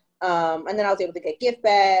 And then I was able to get gift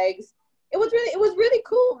bags. It was really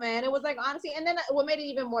cool, man. It was like, honestly, and then what made it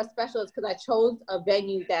even more special is because I chose a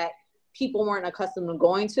venue that people weren't accustomed to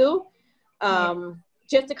going to,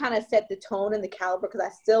 just to kind of set the tone and the caliber, because I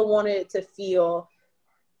still wanted it to feel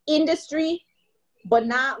industry, but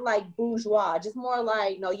not like bourgeois, just more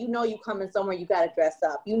like, no, you know, you coming somewhere, you got to dress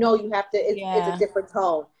up. You know, you have to, it's a different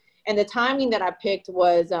tone. And the timing that I picked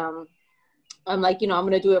was, I'm like, you know, I'm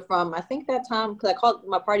going to do it from, I think that time, because I called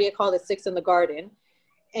my party, I called it 6 in the Garden.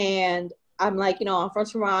 And I'm like, you know, I'm from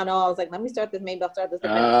Toronto. I was like, let me start this. Maybe I'll start this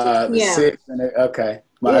event. 6 okay.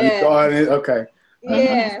 Okay.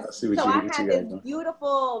 Yeah. So I had this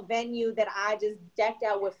beautiful venue that I just decked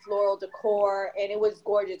out with floral decor, and it was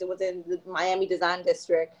gorgeous. It was in the Miami Design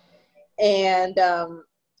District. And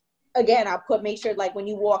again, I make sure like when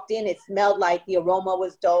you walked in, it smelled like the aroma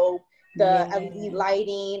was dope. The LED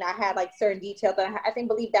lighting, I had like certain details. I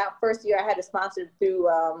believe that first year I had it sponsored through,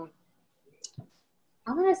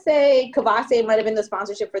 I'm gonna say Kavase might have been the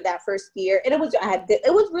sponsorship for that first year, and it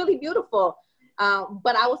was really beautiful.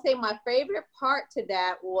 But I would say my favorite part to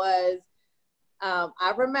that was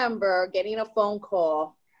I remember getting a phone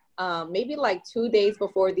call maybe like 2 days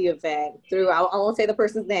before the event I won't say the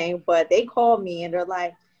person's name, but they called me and they're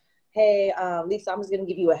like, hey, Lisa, I'm just going to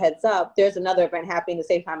give you a heads up. There's another event happening the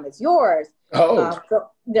same time as yours. So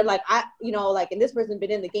they're like, and this person's been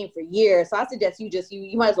in the game for years. So I suggest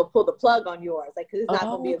you might as well pull the plug on yours, like, because it's not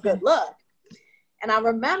going to be a good look. And I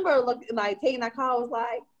remember taking that call. I was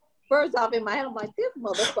like, first off in my head, I'm like, this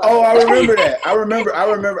motherfucker. Oh, I remember that. I remember.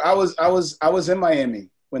 I was in Miami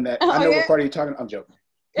when that. I know what party you're talking. I'm joking.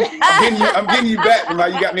 I'm getting you back from how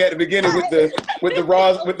you got me at the beginning with the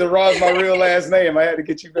Roz my real last name. I had to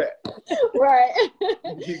get you back. Right.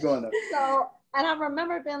 Keep going up. So, and I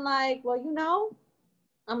remember being like, well, you know,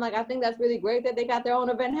 I'm like, I think that's really great that they got their own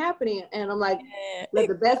event happening. And I'm like, let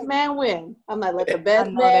the best man win. I'm like, let the best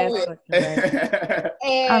man win.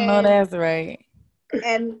 I know that's right.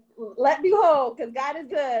 And let me hold, because God is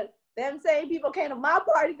good. Them same people came to my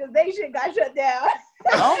party because they shit got shut down.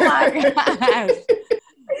 Oh my gosh.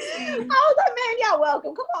 I was like, man, y'all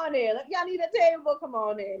welcome. Come on in. If y'all need a table, come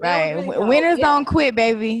on in. Right. Really winners don't quit,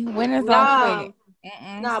 baby. Winners don't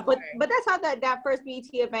quit. But that's how that first BET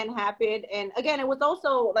event happened. And again, it was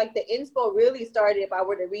also like the inspo really started, if I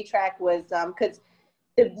were to retract, was because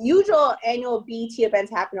the usual annual BET events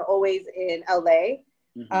happen always in LA.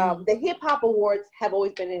 The hip hop awards have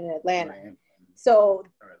always been in Atlanta. So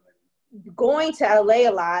going to LA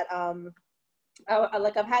a lot,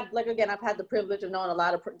 I've had the privilege of knowing a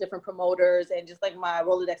lot of different promoters, and just like my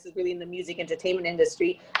Rolodex is really in the music entertainment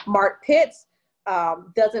industry. Mark Pitts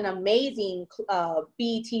does an amazing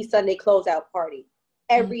BET Sunday closeout party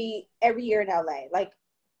every year in LA. Like,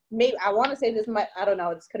 maybe I want to say I don't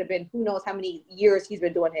know, this could have been who knows how many years he's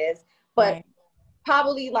been doing his, but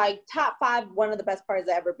probably like top 5, one of the best parties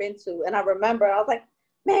I've ever been to. And I remember I was like,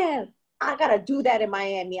 man, I gotta do that in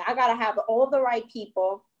Miami. I gotta have all the right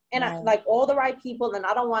people. And I like all the right people, and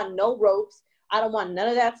I don't want no ropes. I don't want none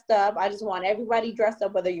of that stuff. I just want everybody dressed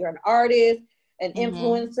up, whether you're an artist, an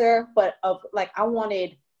influencer, but I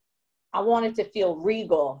wanted to feel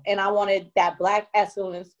regal, and I wanted that Black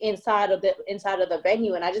excellence inside of the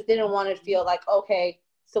venue. And I just didn't want it to feel like, okay,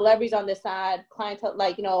 celebrities on this side, clientele,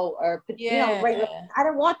 regular. I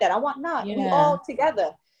didn't want that. I want we all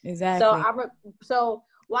together. Exactly. So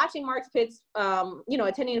watching Mark Pitts,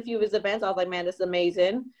 attending a few of his events, I was like, man, this is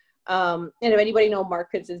amazing. And if anybody know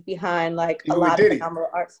Marcus is behind like He's a lot of Diddy. phenomenal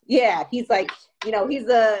arts. Yeah, he's like, you know, he's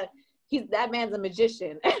that man's a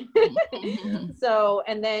magician. So,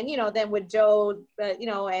 and then, you know, then with Joe, you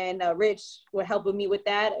know, and Rich were helping me with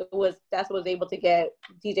that. That's what was able to get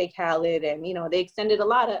DJ Khaled, and, you know, they extended a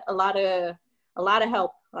lot of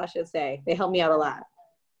help, I should say. They helped me out a lot.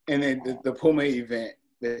 And then the Puma event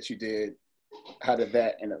that you did, how did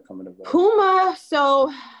that end up coming about? Puma,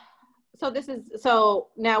 so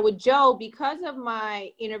now with Joe, because of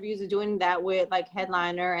my interviews of doing that with like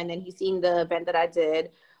Headliner, and then he's seen the event that I did.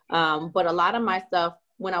 But a lot of my stuff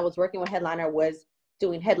when I was working with Headliner was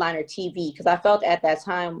doing Headliner TV, because I felt at that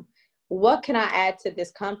time, what can I add to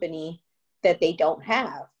this company that they don't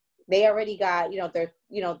have? They already got,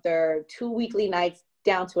 their 2 weekly nights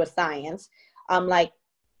down to a science. Like,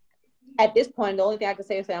 at this point, the only thing I could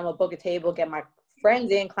say is I'm gonna book a table, get my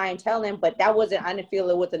friends in, clientele in, but I didn't feel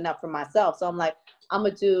it was enough for myself. So I'm like, I'm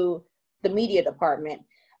gonna do the media department.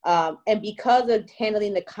 And because of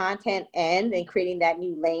handling the content end and creating that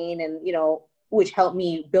new lane, and, you know, which helped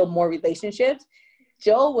me build more relationships,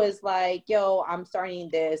 Joe was like, yo, I'm starting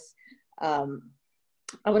this. I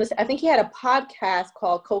think he had a podcast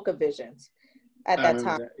called Coca Visions at that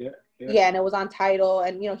time. Yeah, and it was on Tidal,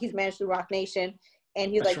 and, you know, he's managed through Rock Nation. And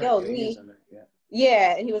he's like, yo, Lee.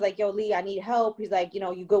 Yeah. And he was like, yo, Lee, I need help. He's like, you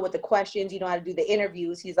know, you good with the questions, you know how to do the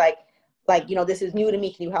interviews. He's like, you know, this is new to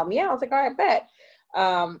me. Can you help me out? I was like, all right, bet.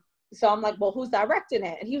 So I'm like, well, who's directing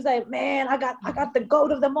it? And he was like, man, I got the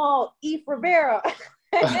goat of them all, Eve Rivera.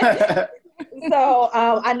 So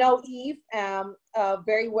I know Eve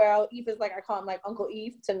very well. Eve is like, I call him like Uncle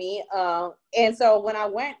Eve to me. And so when I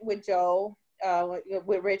went with Joe,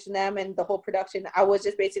 with Rich and them and the whole production, I was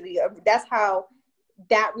just basically, that's how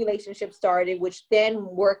that relationship started, which then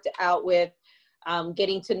worked out with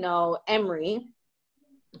getting to know Emery,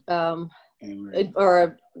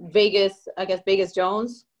 or Vegas, I guess Vegas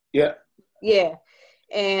Jones. Yeah.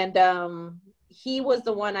 And he was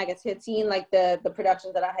the one, I guess, had seen like the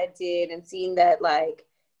productions that I had did, and seen that, like,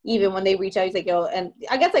 even when they reach out, he's like, yo, and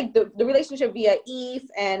I guess like the relationship via Eve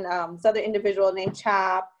and this other individual named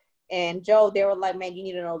Chop and Joe, they were like, man, you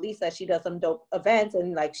need to know Lisa. She does some dope events,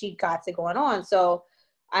 and like she got it going on. So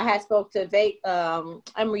I had spoke to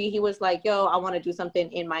Emery. He was like, yo, I want to do something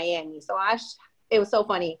in Miami. So it was so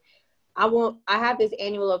funny. I have this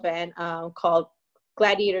annual event called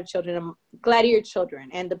Gladiator Children.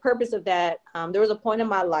 And the purpose of that, there was a point in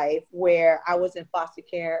my life where I was in foster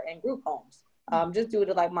care and group homes, just due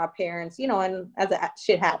to like my parents, you know, and as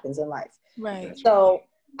shit happens in life. Right. So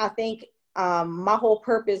I think my whole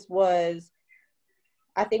purpose was,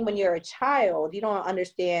 I think when you're a child, you don't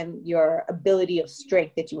understand your ability of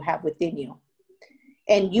strength that you have within you.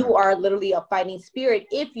 And you are literally a fighting spirit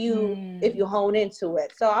if you hone into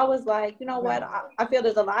it. So I was like, you know what? I feel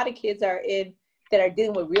there's a lot of kids that are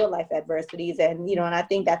dealing with real life adversities, and, you know, and I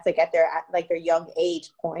think that's like at their young age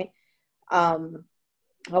point. I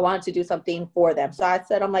wanted to do something for them. So I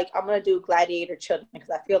said, I'm going to do Gladiator Children, because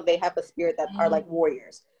I feel they have a spirit that are like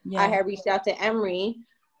warriors. Yeah. I had reached out to Emery,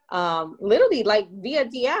 literally like via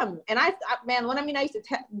DM. And I used to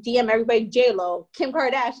DM everybody, J-Lo, Kim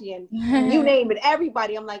Kardashian, you name it,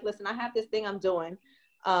 everybody. I'm like, listen, I have this thing I'm doing.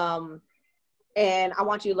 And I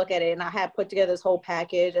want you to look at it. And I had put together this whole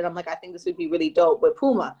package, and I'm like, I think this would be really dope with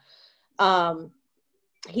Puma.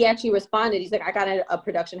 He actually responded. He's like, I got a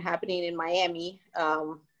production happening in Miami.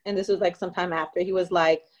 And this was like sometime after. He was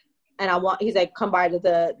like, he's like, come by to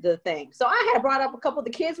the thing. So I had brought up a couple of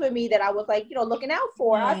the kids with me that I was like, you know, looking out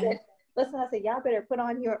for. Yeah. I said, listen, y'all better put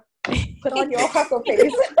on your hustle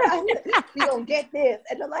face. You don't get this.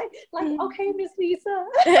 And they're like, okay, Miss Lisa.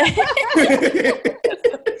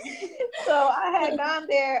 So I had gone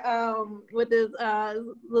there with this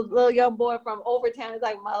little young boy from Overtown. He's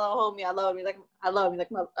like my little homie. I love him. He's like, I love him. He's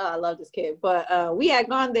like, I love this kid. But we had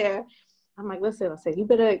gone there. I'm like, listen, I said, you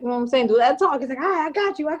better, you know what I'm saying, do that talk. He's like, all right, I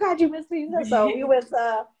got you, Miss Lisa. So we was,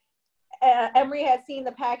 Emery had seen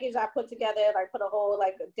the package I put together, like put a whole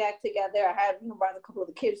like deck together. I had, you know, brought a couple of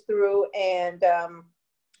the kids through, and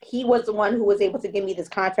he was the one who was able to give me this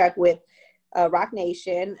contract with Rock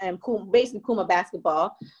Nation and basically Puma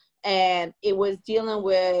Basketball. And it was dealing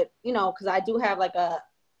with, you know, because I do have like a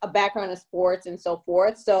background in sports and so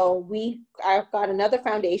forth. So I got another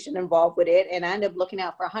foundation involved with it, and I ended up looking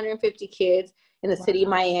out for 150 kids in the city of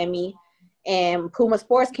Miami. And Puma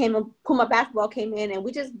Basketball came in, and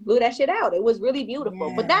we just blew that shit out. It was really beautiful.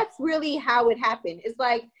 Yeah. But that's really how it happened. It's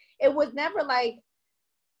like, it was never like,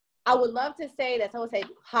 I would love to say that someone said,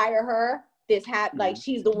 hire her, like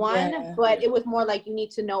she's the one, but it was more like you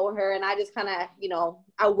need to know her, and I just kind of, you know,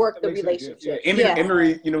 I worked the relationship.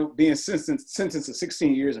 Emory, you know, being sentenced to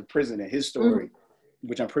 16 years in prison, and his story,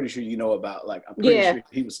 which I'm pretty sure you know about, like, I'm pretty sure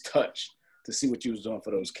he was touched to see what you was doing for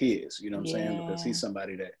those kids, you know what I'm saying? Because he's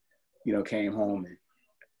somebody that, you know, came home and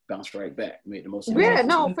bounced right back, made the most of it. Yeah,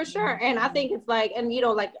 no, for sure. And I think it's like, and you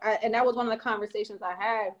know, like, and that was one of the conversations I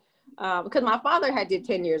had, because my father had did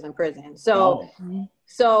 10 years in prison. So,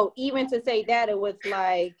 so even to say that, it was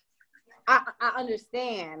like, I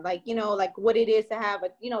understand, like, you know, like what it is to have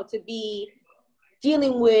you know, to be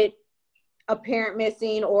dealing with a parent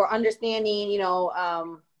missing, or understanding, you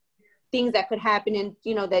know, things that could happen, and,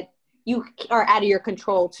 you know, that you are out of your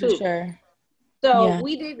control too. Sure. So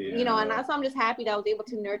we did, you know, and so I'm just happy that I was able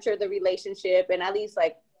to nurture the relationship, and at least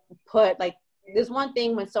like put, like, there's one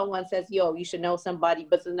thing when someone says, yo, you should know somebody,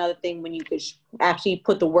 but it's another thing when you could actually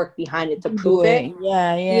put the work behind it to prove it.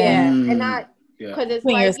 Yeah. And not, because it's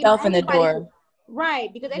putting like, yourself you know, in the door.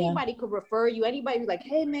 Right, because anybody could refer you, anybody be like,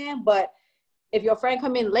 hey man, but if your friend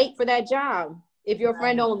come in late for that job, if your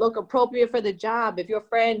friend don't look appropriate for the job, if your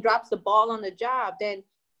friend drops the ball on the job, then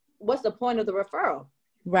what's the point of the referral?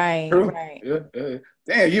 Right. True. Right. Yeah.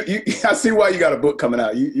 Damn, you I see why you got a book coming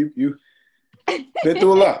out. You been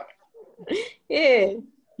through a lot. Yeah.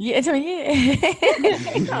 Yeah. It's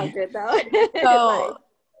all good though.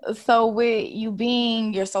 So with you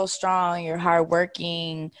being, you're so strong, you're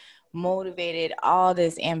hardworking, motivated, all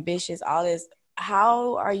this ambitious, all this,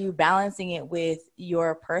 how are you balancing it with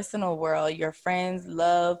your personal world, your friends,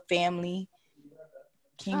 love, family?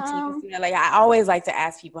 Can you take us through that? Like, I always like to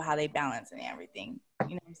ask people how they balance and everything.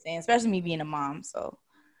 You know what I'm saying? Especially me being a mom. So,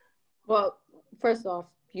 well, first off,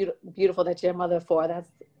 beautiful that you're a mother of 4. That's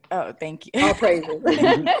thank you. All praises.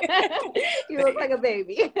 You look like a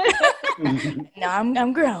baby. No,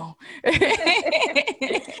 I'm grown. I'm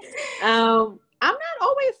not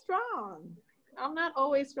always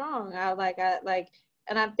strong.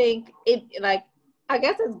 And I think it, like, I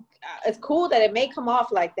guess it's cool that it may come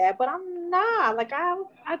off like that, but I'm not. Like, I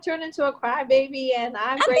turn into a crybaby, and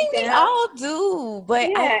I think we all do. But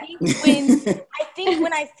I think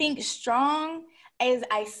when I think strong, as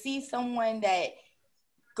I see someone that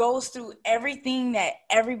goes through everything that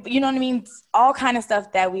you know what I mean? All kind of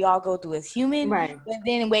stuff that we all go through as human, right? But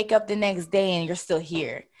then wake up the next day and you're still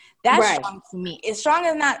here. That's strong to me. It's strong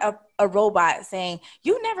as not a robot saying,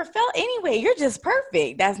 you never felt anyway, you're just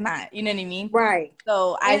perfect. That's not, you know what I mean? Right.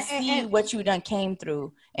 So I see what you done came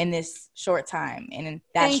through in this short time. And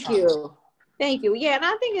that's Thank you. Yeah, and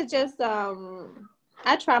I think it's just,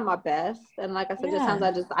 I try my best. And like I said, there's times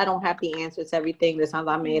I don't have the answers to everything. There's times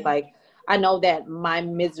I made, like, I know that my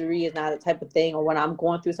misery is not a type of thing, or when I'm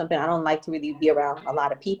going through something, I don't like to really be around a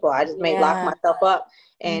lot of people. I just may lock myself up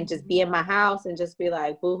and just be in my house and just be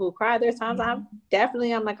like, boo-hoo, cry. There's times I'm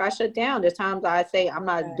like, I shut down. There's times I say, I'm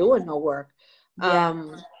not doing no work.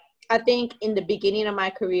 I think in the beginning of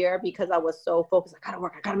my career, because I was so focused, I gotta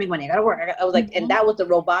work, I gotta make money, I gotta work. I was like, and that was the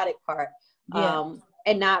robotic part.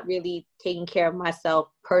 And not really taking care of myself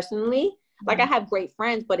personally. Like, I have great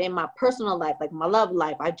friends, but in my personal life, like my love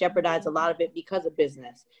life, I jeopardized a lot of it because of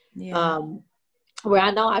business. Where I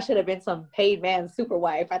know I should have been some paid man super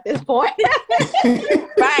wife at this point. Right.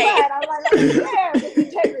 But I'm like, I'm there with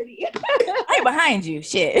integrity. I'm behind you,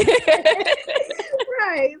 shit.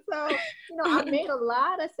 Right. So, you know, I made a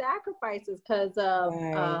lot of sacrifices because of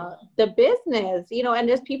the business, you know, and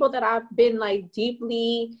there's people that I've been like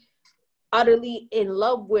deeply, utterly in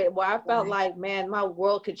love with, where I felt like, man, my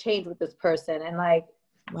world could change with this person. And like,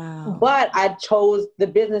 but I chose the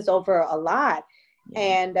business over a lot.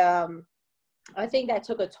 And I think that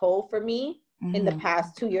took a toll for me in the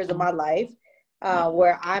past 2 years of my life,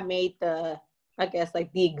 where I made the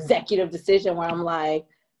executive decision where I'm like,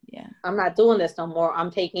 I'm not doing this no more. I'm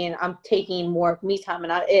taking more me time.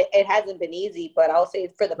 And it hasn't been easy, but I'll say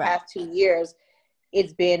for the past 2 years,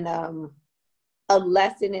 it's been, a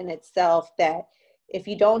lesson in itself that if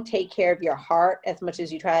you don't take care of your heart as much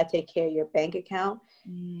as you try to take care of your bank account,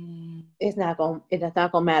 it's not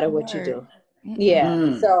gonna matter what you do.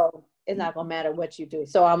 So it's not gonna matter what you do.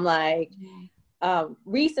 So I'm like,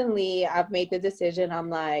 recently I've made the decision. I'm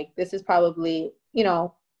like, this is probably, you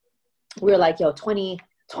know, we're like, yo,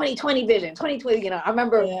 2020 vision, 2020, you know, I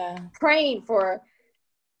remember praying for,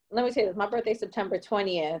 let me say this, my birthday's September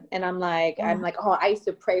 20th. And I'm like, oh, I used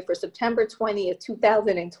to pray for September 20th,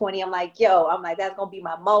 2020. I'm like, that's going to be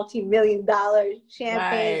my multi-million-dollar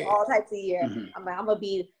champagne, all types of year. I'm like,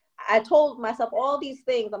 I told myself all these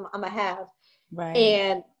things I'm going to have. Right.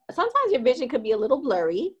 And sometimes your vision could be a little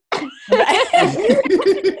blurry.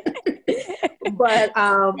 But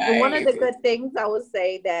one of Right. the good things I would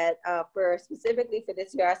say that for specifically for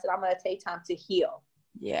this year, I said I'm going to take time to heal.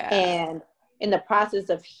 Yeah. And in the process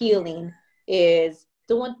of healing is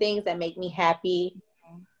doing things that make me happy,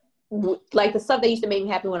 like the stuff that used to make me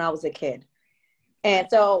happy when I was a kid. And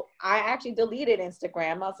so I actually deleted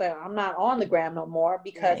Instagram. I was like, I'm not on the gram no more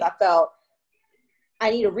because I felt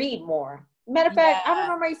I need to read more. Matter of fact, I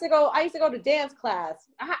remember I used to go to dance class.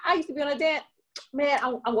 I used to be on a dance, man,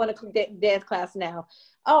 I'm going to dance class now.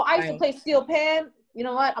 Oh, I used to play steel pan. You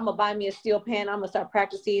know what? I'm going to buy me a steel pan. I'm going to start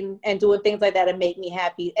practicing and doing things like that and make me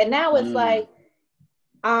happy. And now it's like,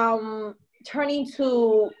 turning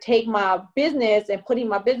to take my business and putting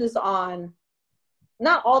my business on,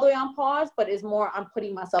 not all the way on pause, but it's more I'm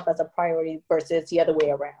putting myself as a priority versus the other way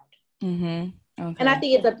around. Mm-hmm. Okay. And I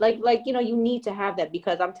think it's like you need to have that,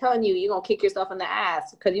 because I'm telling you, you're gonna kick yourself in the ass,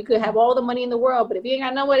 because you could have all the money in the world, but if you ain't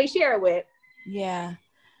got nobody to share it with. Yeah.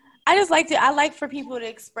 I like for people to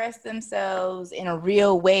express themselves in a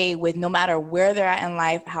real way, with no matter where they're at in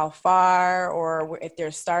life, how far, or if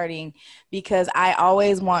they're starting, because I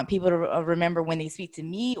always want people to remember when they speak to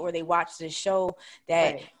me or they watch this show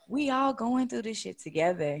that we all going through this shit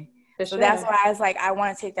together. So that's why I was like, I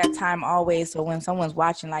want to take that time always. So when someone's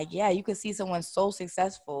watching, like, yeah, you can see someone so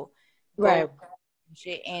successful,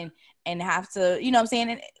 shit, and have to, you know what I'm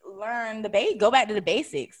saying, and learn go back to the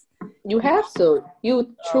basics. You have to.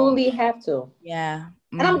 You truly have to. Yeah.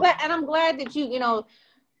 And I'm glad that you know,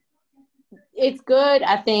 it's good,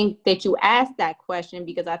 I think, that you asked that question,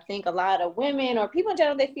 because I think a lot of women or people in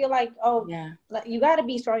general, they feel like, oh, you got to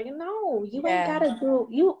be strong. No, you ain't got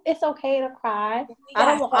to it's okay to cry.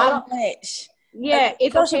 I don't much. Yeah,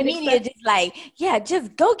 it's social okay media just like,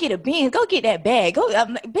 just go get a Benz, go get that bag, go.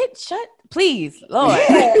 I'm like, bitch, shut, please, Lord.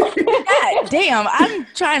 Yeah. God damn, I'm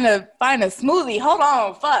trying to find a smoothie. Hold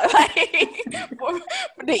on, fuck, like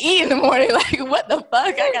for the eat in the morning. Like, what the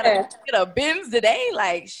fuck? I gotta get a Benz today.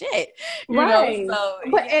 Like, shit, you know. So,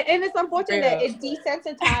 but and it's unfortunate that it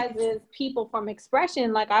desensitizes people from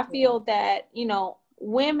expression. Like, I feel that, you know,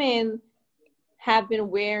 women have been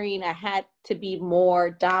wearing a hat to be more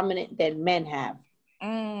dominant than men have.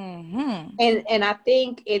 Mm-hmm. And I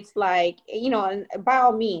think it's like, you know, and by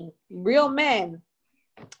all means, real men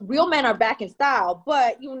are back in style,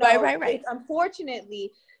 but, you know, it's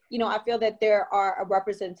unfortunately, you know, I feel that there are a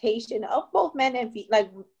representation of both men and like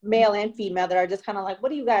male and female that are just kind of like,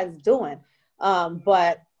 what are you guys doing?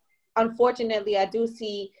 But unfortunately, I do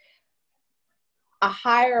see a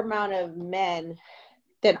higher amount of men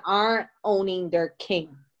that aren't owning their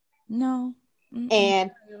king. No. Mm-mm.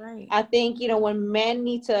 And I think, you know, when men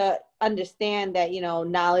need to understand that, you know,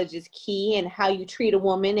 knowledge is key, and how you treat a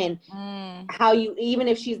woman, and how you, even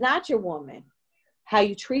if she's not your woman, how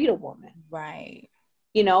you treat a woman. Right.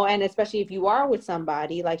 You know, and especially if you are with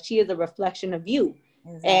somebody, like, she is a reflection of you.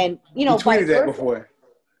 Exactly. And, you know, you tweeted that before.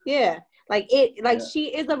 Yeah.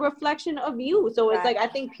 She is a reflection of you. So it's like, I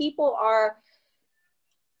think people are,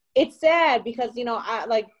 it's sad because, you know, I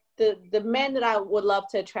like the men that I would love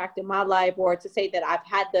to attract in my life, or to say that I've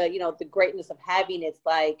had the, you know, the greatness of having, it's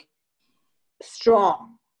like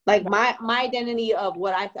strong. Like my identity of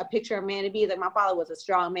what I picture a man to be is like, my father was a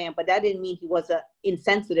strong man, but that didn't mean he was an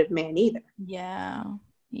insensitive man either. Yeah.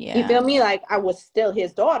 You feel me? Like, I was still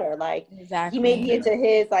his daughter. Like, he made me into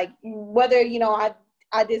his, like, whether, you know,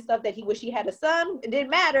 I did stuff that he wished he had a son, it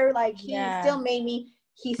didn't matter. Like, he still made me,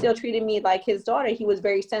 he still treated me like his daughter. He was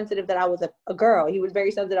very sensitive that I was a girl. He was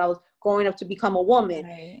very sensitive I was growing up to become a woman.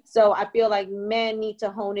 Right. So I feel like men need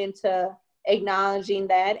to hone into acknowledging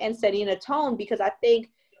that and setting a tone, because I think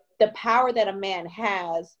the power that a man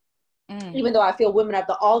has, even though I feel women have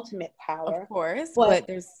the ultimate power. Of course, but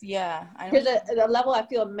there's a level I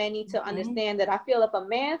feel men need to understand, that I feel if a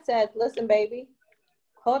man says, listen, baby,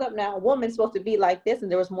 hold up now, a woman's supposed to be like this,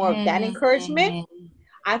 and there was more of that encouragement,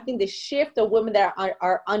 I think the shift of women that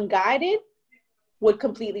are unguided would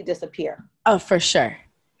completely disappear. Oh, for sure.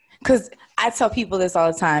 Because I tell people this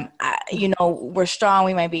all the time. You know, we're strong.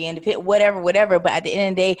 We might be independent, whatever. But at the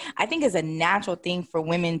end of the day, I think it's a natural thing for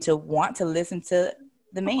women to want to listen to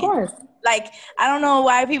the man. Of course. Like, I don't know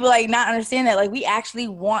why people like not understand that. Like, we actually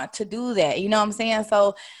want to do that. You know what I'm saying?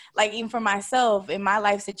 So, like, even for myself in my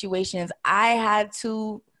life situations, I had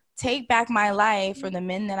to take back my life from the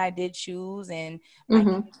men that I did choose and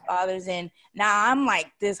my fathers. And now I'm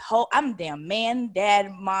like I'm damn man,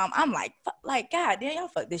 dad, mom. I'm like, God damn, y'all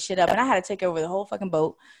fuck this shit up. And I had to take over the whole fucking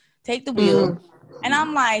boat, take the wheel. And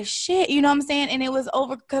I'm like, shit, you know what I'm saying? And it was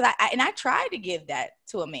over because I tried to give that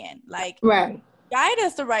to a man. Like, guide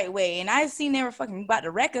us the right way. And I seen they were fucking about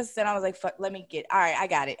to wreck us. And I was like, fuck, let me all right, I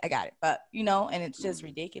got it. But, you know, and it's just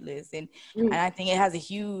ridiculous. And I think it has a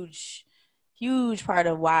huge huge part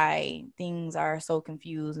of why things are so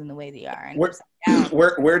confused in the way they are. And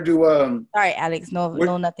where do sorry, Alex,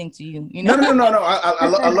 no nothing to you. You know? No. I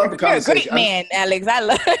love the conversation. You're a great man, Alex. I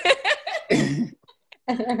love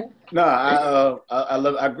No, I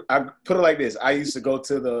love I put it like this. I used to go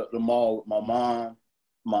to the mall with my mom,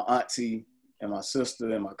 my auntie, and my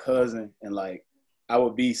sister and my cousin, and like I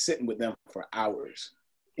would be sitting with them for hours,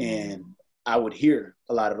 and I would hear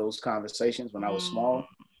a lot of those conversations when I was small.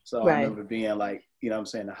 So I remember being like, you know what I'm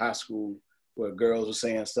saying, in high school where girls were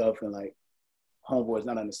saying stuff and like homeboys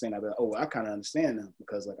not understanding. I'd be like, oh, I kind of understand them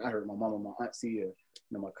because like I heard my mom and my auntie or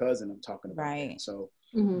my cousin I'm talking about that. So,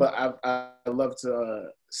 but I love to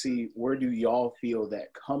see where do y'all feel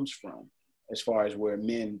that comes from as far as where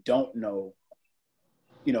men don't know,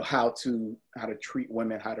 you know, how to treat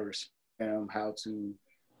women, how to respect them, how to,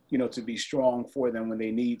 you know, to be strong for them when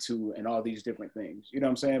they need to, and all these different things. You know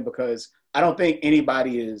what I'm saying? Because I don't think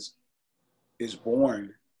anybody is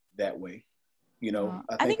born that way. You know,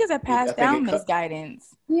 I think it's a passed down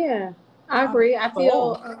misguidance. Yeah, I agree. I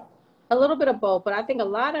feel a little bit of both, but I think a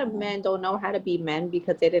lot of men don't know how to be men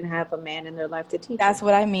because they didn't have a man in their life to teach. That's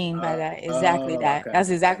what I mean by that. Exactly that. Okay. That's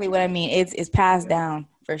exactly what I mean. It's passed down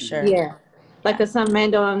for sure. Yeah. Like, cause some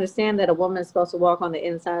men don't understand that a woman's supposed to walk on the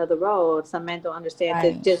inside of the road. Some men don't understand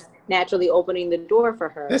that just naturally opening the door for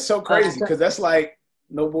her. That's so crazy because that's like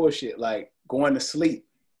no bullshit. Like going to sleep,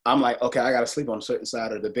 I'm like, okay, I got to sleep on a certain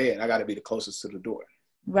side of the bed. I got to be the closest to the door.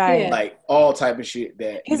 Right. Like all type of shit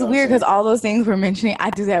that. It's weird because all those things we're mentioning,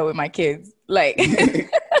 I do that with my kids. Like, those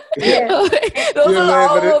are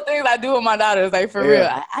all the little things I do with my daughters. Like for real.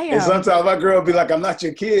 I am. And sometimes my girl be like, I'm not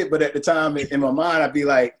your kid. But at the time in my mind, I'd be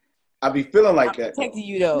like, I be feeling like that. Protecting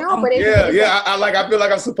you though. No, but I feel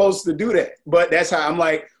like I'm supposed to do that. But that's how I'm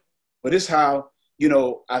like, but it's how, you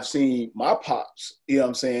know, I've seen my pops, you know what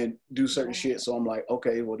I'm saying, do certain shit. So I'm like,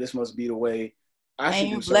 okay, well, this must be the way I should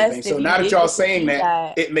do certain things. So now that y'all saying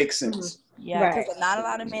that, it makes sense. Yeah, because not a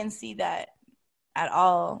lot of men see that at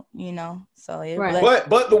all, you know. So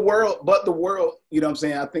but the world, you know what I'm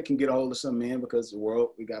saying, I think can get a hold of some men because the world,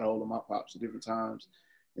 we got a hold of my pops at different times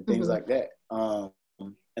and things like that.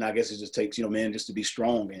 And I guess it just takes, you know, men just to be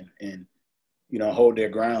strong and you know, hold their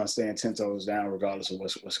ground, stand 10 toes down, regardless of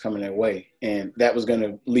what's coming their way. And that was going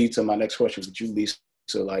to lead to my next question with you, Lisa.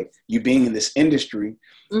 So, like, you being in this industry,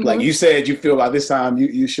 like you said, you feel by this time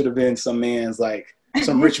you should have been some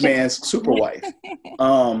rich man's super wife.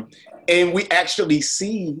 And we actually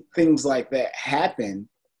see things like that happen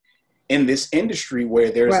in this industry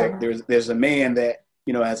where there's a man that,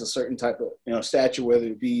 you know, has a certain type of, you know, stature, whether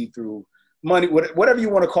it be through money, whatever you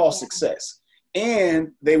want to call success.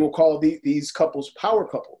 And they will call these couples power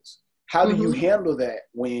couples. How do you handle that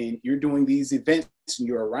when you're doing these events and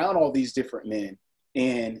you're around all these different men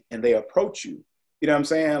and they approach you? You know what I'm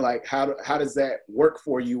saying? Like, how does that work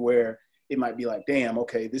for you where it might be like, damn,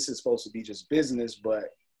 okay, this is supposed to be just business, but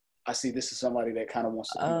I see this is somebody that kind of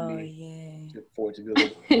wants to be with me for it to be a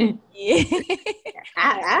little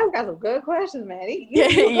I've got some good questions, man.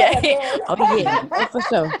 Oh, for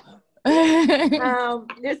sure.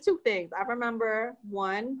 There's two things. I remember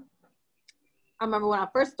when I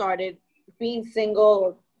first started being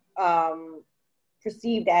single,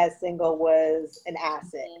 perceived as single was an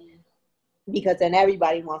asset because then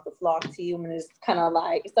everybody wants to flock to you, and it's kind of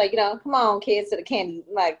like, it's like, you know, come on kids to the candy,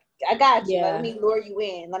 like I got you, let me lure you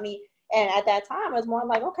in, and at that time it was more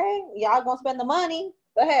like, okay, y'all gonna spend the money,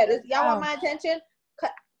 go ahead, y'all want my attention,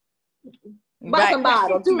 buy some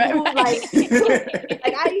bottles, like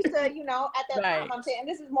I used to, you know, at that time, I'm saying, and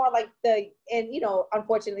this is more like and you know,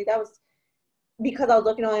 unfortunately, that was because I was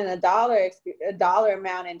looking on a dollar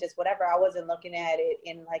amount and just whatever. I wasn't looking at it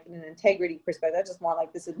in like an integrity perspective. I just more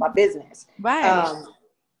like, this is my business. Right.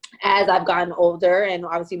 As I've gotten older and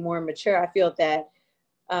obviously more mature, I feel that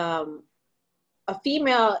a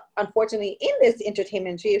female, unfortunately, in this entertainment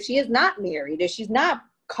industry, if she is not married, if she's not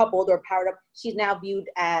coupled or powered up, she's now viewed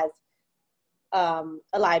as a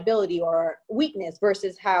liability or weakness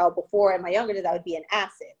versus how before in my younger days I would be an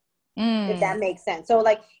asset. If that makes sense. So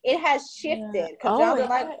like it has shifted.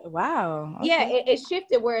 Wow. Okay. Yeah, it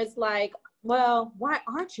shifted where it's like, well, why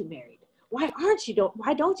aren't you married? Why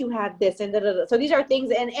don't you have this? And so these are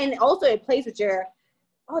things, and also it plays with your,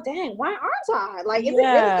 oh dang, why aren't I? Like, is it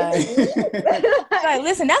really? Like,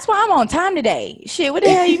 listen, that's why I'm on time today. Shit, what the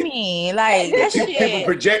hell you mean? Like that shit. People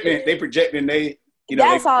projecting, you know,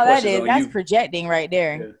 that's all that is. That's projecting right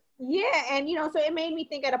there. Yeah, and you know, so it made me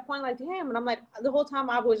think at a point like, damn, and I'm like, the whole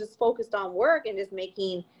time I was just focused on work and just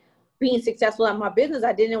being successful at my business.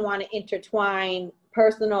 I didn't want to intertwine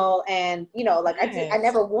personal and, you know, like I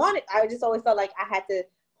never wanted, I just always felt like I had to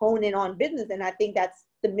hone in on business. And I think that's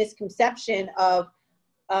the misconception of,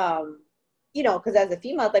 you know, because as a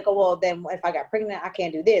female, it's like, oh, well, then if I got pregnant, I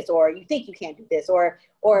can't do this, or you think you can't do this, or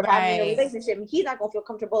if I'm in a relationship, he's not gonna feel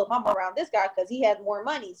comfortable if I'm around this guy because he has more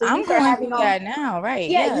money. So I'm going through that now, right?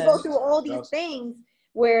 Yeah, you go through all these things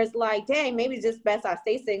where it's like, dang, maybe it's just best I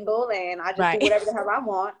stay single and I just do whatever the hell I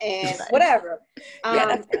want and whatever.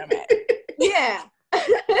 That's where I'm at. Yeah.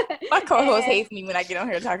 My co-host hates me when I get on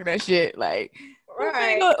here talking that shit. Like, who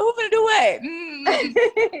gonna do what? Like,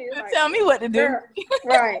 tell me what to do.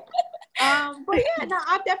 Right. But yeah, no,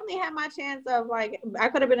 I've definitely had my chance of, like, I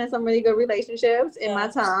could have been in some really good relationships in my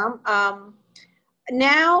time.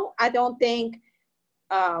 Now I don't think,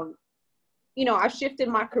 you know, I've shifted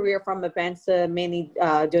my career from events to mainly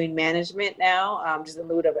doing management now, just in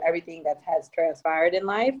lieu of everything that has transpired in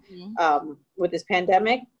life with this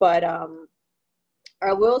pandemic. But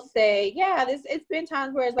I will say, yeah, it's been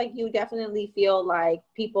times where it's like you definitely feel like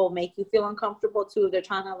people make you feel uncomfortable too. They're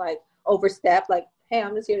trying to like overstep, like, hey,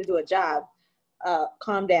 I'm just here to do a job.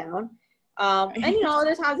 Calm down. And you know,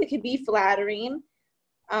 other times it can be flattering.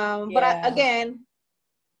 But again,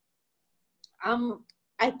 I'm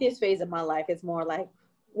at this phase of my life. It's more like,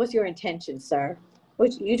 what's your intention, sir?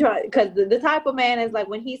 Which you try, because the type of man is like,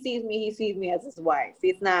 when he sees me as his wife.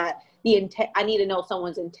 It's not the intent. I need to know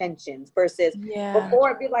someone's intentions versus before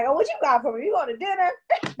it'd be like, oh, what you got for me? You going to dinner?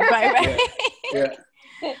 Right. Yeah.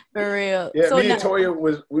 For real. Yeah, so me and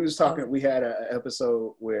Toya we was talking. We had an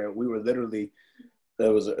episode where we were literally,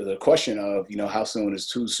 there was a question of, you know, how soon is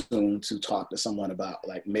too soon to talk to someone about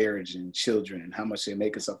like marriage and children and how much they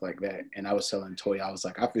make and stuff like that. And I was telling Toya, I was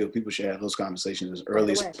like, I feel people should have those conversations as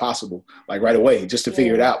early as possible, like right away, just to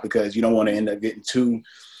figure it out, because you don't want to end up getting too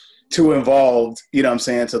involved, you know what I'm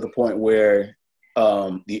saying, to the point where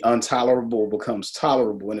the intolerable becomes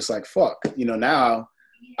tolerable. And it's like, fuck, you know, now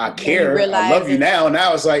I care, I love you now.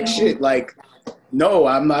 Now it's like, shit, like, no,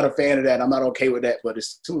 I'm not a fan of that. I'm not okay with that, but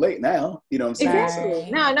it's too late now. You know what I'm saying?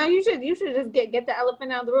 Exactly. No, you should just get the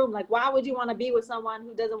elephant out of the room. Like, why would you want to be with someone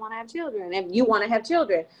who doesn't want to have children? If you want to have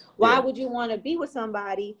children, why would you want to be with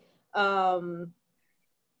somebody?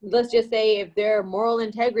 Let's just say if their moral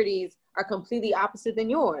integrities are completely opposite than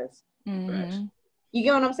yours. Mm-hmm. You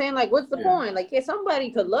get what I'm saying? Like, what's the point? Like, if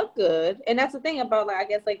somebody could look good, and that's the thing about, like, I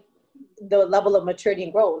guess, like, the level of maturity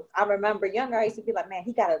and growth. I remember younger, I used to be like, man,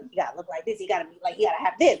 he gotta look like this. He gotta be like, he gotta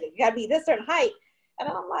have this. He gotta be this certain height. And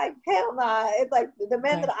I'm like, hell nah. It's like the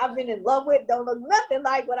men that I've been in love with don't look nothing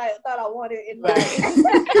like what I thought I wanted in life.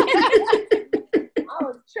 I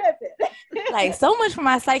was tripping. Like, so much for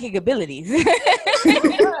my psychic abilities.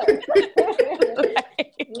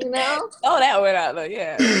 You know? Oh, that went out though,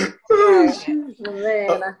 yeah.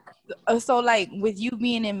 Man. So, like, with you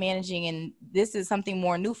being in managing, and this is something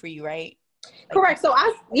more new for you, right? Like, correct. So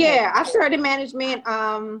I started management.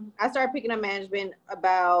 I started picking up management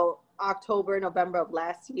about November of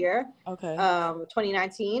last year. Okay.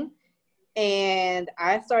 2019, and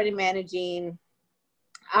I started managing.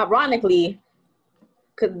 Ironically,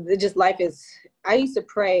 because just life is. I used to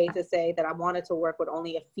pray to say that I wanted to work with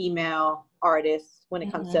only a female artist when it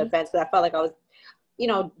comes to events, because I felt like I was, you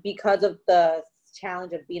know, because of the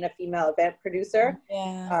challenge of being a female event producer,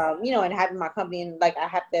 you know, and having my company, and like I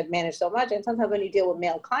have to manage so much, and sometimes when you deal with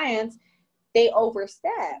male clients, they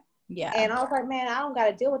overstep. And I was like, man, I don't got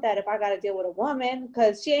to deal with that if I got to deal with a woman,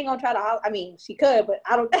 because she ain't gonna try to. I mean, she could, but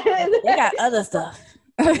I don't. They got other stuff.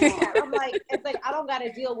 I'm like, it's like I don't got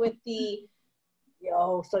to deal with the.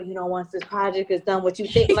 So you know, once this project is done, what you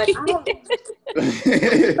think? Like, I don't,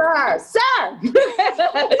 sir.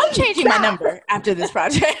 I'm changing my number after this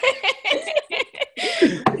project.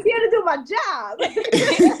 I'm here to do my job.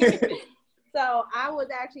 So I was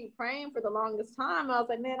actually praying for the longest time. I was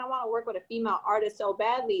like, man, I want to work with a female artist so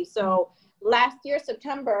badly. So last year,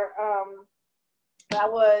 September, I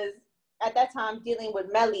was at that time dealing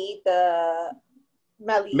with Melly,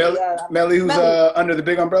 who's under the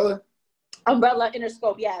big umbrella. Umbrella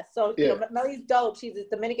Interscope, yes. So you know, Melly's dope. She's a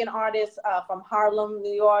Dominican artist from Harlem,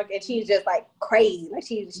 New York, and she's just like crazy. Like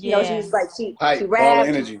she's, you know, she's like she raps. All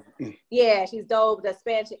energy. Yeah, she's dope. Does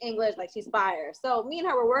Spanish and English, like she's fire. So me and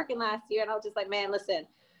her were working last year, and I was just like, man, listen,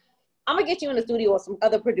 I'm gonna get you in the studio with some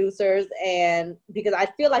other producers, and because I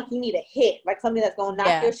feel like you need a hit, like something that's gonna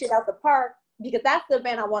knock your shit out the park, because that's the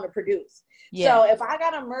band I want to produce. So if I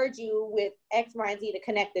gotta merge you with X, Y, and Z to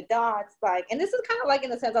connect the dots, like, and this is kind of like in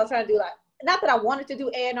the sense I was trying to do, like, not that I wanted to do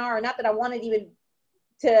A&R, or not that I wanted even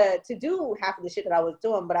to do half of the shit that I was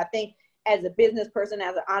doing, but I think as a business person,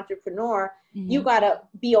 as an entrepreneur, you gotta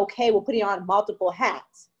be okay with putting on multiple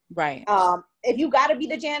hats. Right. if you got to be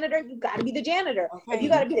the janitor, you got to be the janitor. Okay. If you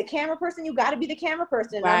got to be the camera person, you got to be the camera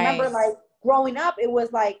person. Right. I remember like growing up, it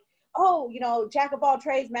was like, oh, you know, jack of all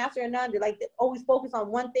trades, master of none. They're like, they always focus on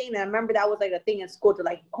one thing. And I remember that was like a thing in school. They're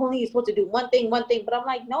like, only you're supposed to do one thing. But I'm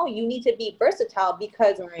like, no, you need to be versatile,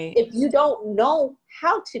 because if you don't know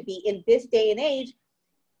how to be in this day and age,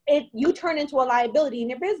 you turn into a liability in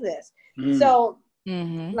your business. So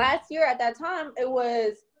last year at that time,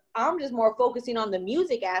 I'm just more focusing on the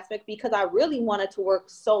music aspect, because I really wanted to work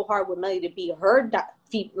so hard with Melly to be her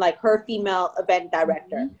female event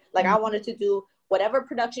director. Like I wanted to do whatever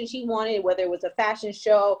production she wanted, whether it was a fashion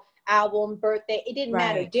show, album, birthday, it didn't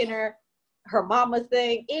matter, dinner, her mama's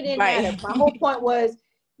thing, it didn't matter. My whole point was,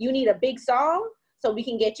 you need a big song so we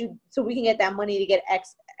can get that money to get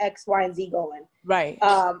X, Y, and Z going. Right.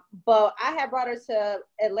 But I had brought her to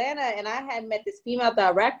Atlanta, and I had met this female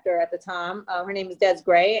director at the time. Her name is Des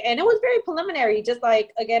Gray, and it was very preliminary, just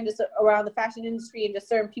like, again, just around the fashion industry and just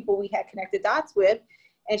certain people we had connected dots with.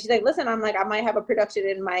 And she's like, listen, I'm like, I might have a production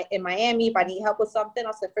in Miami. If I need help with something,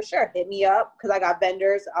 I said, for sure, hit me up, because I got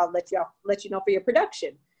vendors. I'll let you know for your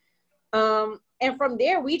production. And from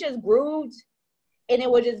there, we just grew, and it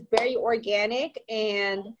was just very organic.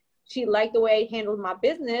 And she liked the way I handled my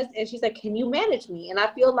business. And she's like, can you manage me? And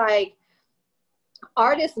I feel like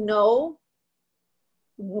artists know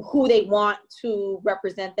who they want to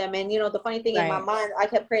represent them. And, you know, the funny thing in my mind, I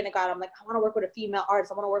kept praying to God, I'm like, I want to work with a female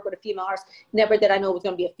artist. Never did I know it was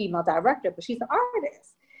going to be a female director, but she's an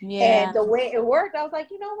artist. Yeah. And the way it worked, I was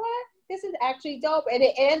like, you know what? This is actually dope. And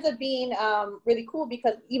it ends up being really cool,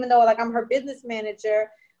 because even though like I'm her business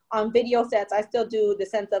manager on video sets, I still do the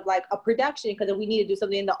sense of like a production, because if we need to do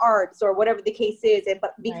something in the arts or whatever the case is.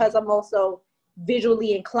 But because I'm also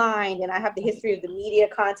visually inclined and I have the history of the media,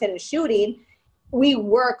 content, and shooting, we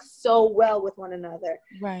work so well with one another.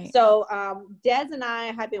 Right. So Des and I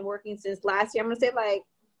have been working since last year. I'm going to say like,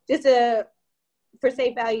 just for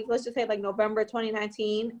safe values, let's just say like November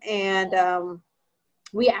 2019. And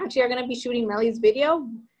we actually are going to be shooting Melly's video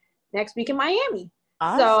next week in Miami.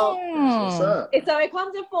 Awesome. So it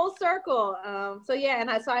comes in full circle. So yeah, and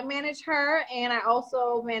I manage her, and I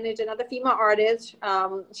also manage another female artist.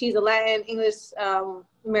 She's a Latin English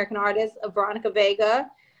American artist, Veronica Vega.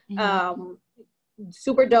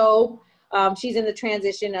 Super dope. She's in the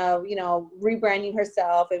transition of, you know, rebranding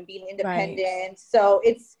herself and being independent. Right. So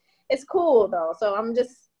it's cool though. So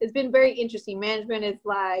it's been very interesting. Management is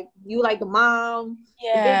like, you like the mom,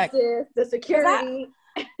 the business, the security.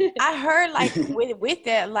 I heard like with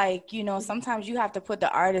that, like, you know, sometimes you have to put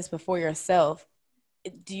the artist before yourself.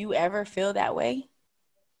 Do you ever feel that way?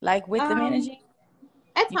 Like with the managing?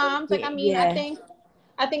 At times, like, I mean, I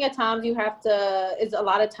think at times you have to, it's a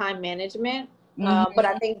lot of time management. But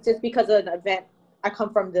I think just because of an event, I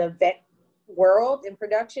come from the event world in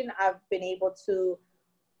production, I've been able to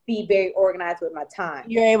be very organized with my time.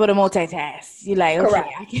 You're able to multitask. You're like,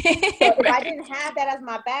 okay. So if I didn't have that as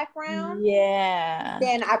my background,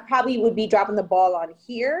 then I probably would be dropping the ball on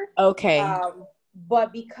here. Okay.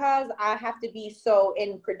 But because I have to be so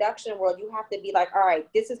in production world, you have to be like, all right,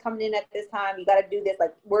 this is coming in at this time. You got to do this.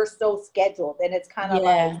 Like, we're so scheduled, and it's kind of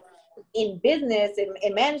like, in business and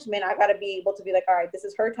in management, I got to be able to be like, all right, this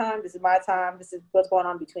is her time, this is my time, this is what's going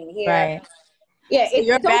on between here. Right. Yeah. So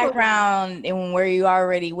your background and what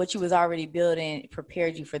you was already building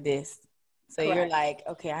prepared you for this. So you're like,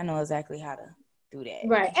 okay, I know exactly how to do that.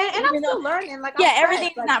 Right. And I'm still learning. Like,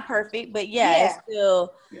 everything's like, not perfect, but it's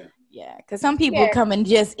still, because some people come in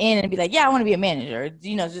just in and be like, I want to be a manager,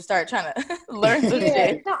 you know, just start trying to learn some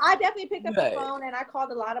shit. No, I definitely picked up the phone and I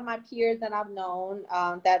called a lot of my peers that I've known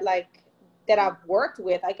that I've worked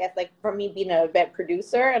with, I guess, like from me being an event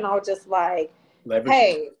producer, and I was just like,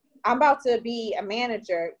 hey, I'm about to be a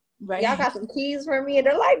manager. Right. Y'all got some keys for me? And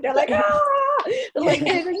they're like, They're like,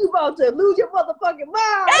 nigga, you about to lose your motherfucking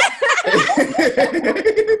mind.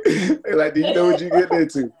 They're like, do you know what you getting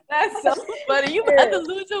into? That's so funny. You about to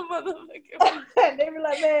lose your motherfucking mind. They be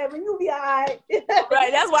like, man, you be all right.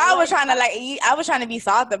 Right. That's why I was trying to I was trying to be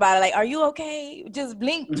soft about it. Like, are you okay? Just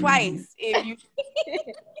blink twice if you.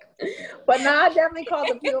 But no, I definitely called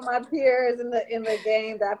a few of my peers in the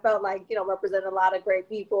game that I felt like, you know, represented a lot of great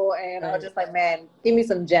people, and I was just like, man, give me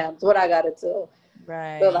some gems. What I gotta do?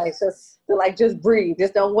 Right. They're like, just breathe.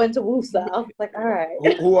 Just don't win to woosah. I was like, all right.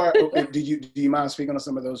 Do you mind speaking on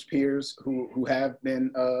some of those peers who have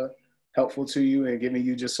been helpful to you and giving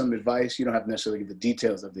you just some advice? You don't have to necessarily give the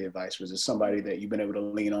details of the advice. Was it somebody that you've been able to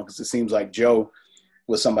lean on? Because it seems like Joe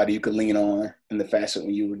was somebody you could lean on in the facet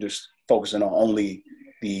when you were just focusing on only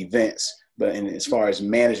the events, but as far as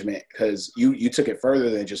management, because you took it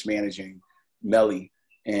further than just managing Melly,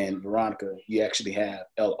 and Veronica, you actually have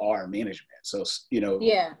LR management. So, you know,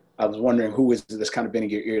 yeah. I was wondering who is that's kind of been in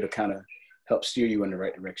your ear to kind of help steer you in the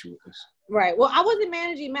right direction with this. Right. Well, I wasn't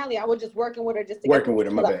managing Melly. I was just working with her just to working with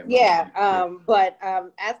her. My bad. Yeah. But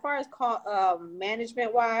as far as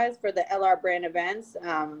management wise for the LR brand events,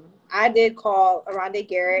 I did call Arande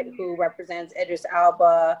Garrett, who represents Idris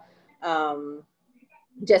Elba,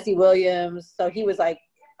 Jesse Williams. So he was like,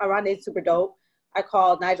 Arande's super dope. I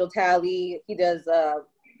called Nigel Talley. He does.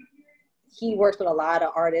 He works with a lot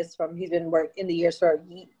of artists he's been in the years for.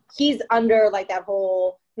 He's under like that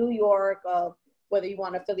whole New York of whether you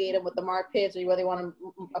want to affiliate him with the Mark Pitts or whether you want to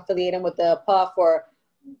affiliate him with the Puff or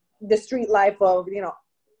the street life of, you know,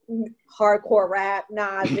 hardcore rap.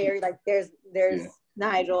 Nah, very like there's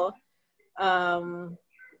Nigel.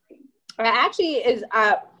 Actually is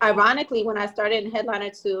ironically when I started in Headliner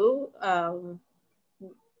 2,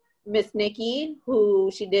 Miss Nikki,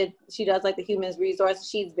 who she does like the Humans Resource.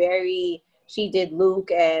 She did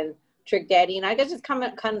Luke and Trick Daddy, and I guess just come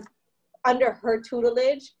under her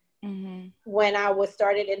tutelage. Mm-hmm. When I was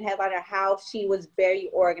started in Headliner, how she was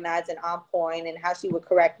very organized and on point, and how she would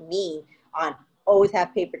correct me on always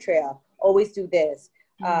have paper trail, always do this.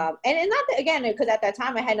 Mm-hmm. And not that, again, because at that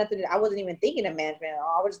time I had nothing. I wasn't even thinking of management at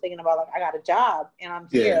all. I was just thinking about like I got a job and I'm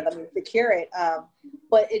here. Let me secure it.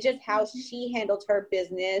 But it's just how she handled her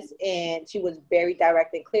business, and she was very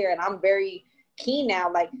direct and clear. And I'm very keen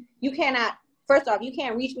now. Like first off, you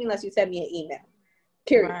can't reach me unless you send me an email.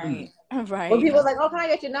 Period. Right. Right. When people are like, "Oh, can I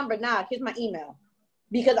get your number?" Nah, here's my email,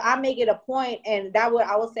 because I make it a point, and I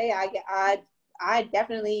will say I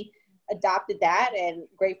definitely adopted that, and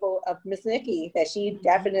grateful of Miss Nikki that she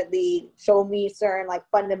definitely showed me certain like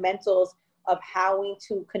fundamentals of how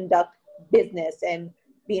to conduct business and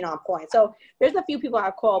being on point. So there's a few people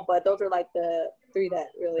I've called, but those are like the three that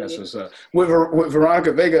really. That's what's up. With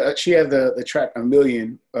Veronica Vega, she had the track "A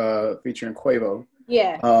Million" featuring Quavo.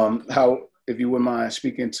 Yeah. How, if you wouldn't mind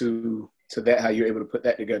speaking to that, how you're able to put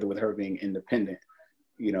that together with her being independent,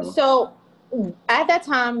 you know? So at that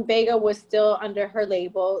time, Vega was still under her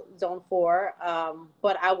label, Zone 4,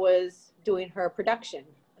 but I was doing her production.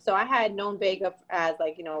 So I had known Vega as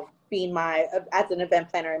like, you know, being as an event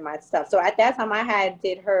planner and my stuff. So at that time I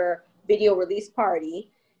did her video release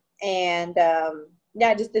party, and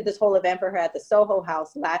I just did this whole event for her at the Soho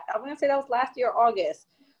House. I'm going to say that was last year, August.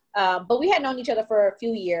 But we had known each other for a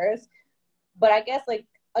few years. But I guess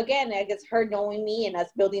her knowing me and us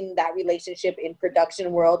building that relationship in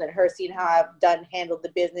production world, and her seeing how I've handled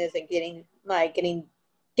the business and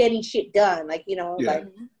getting shit done. Like, you know, like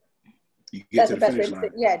that's the best way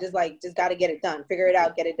to say, just got to get it done, figure it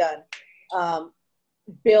out, get it done.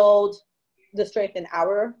 Build the strength in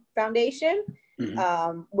our foundation,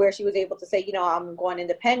 where she was able to say, you know, I'm going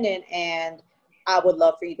independent and I would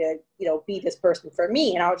love for you to, you know, be this person for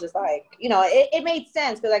me. And I was just like, you know, it made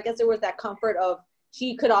sense, because I guess there was that comfort of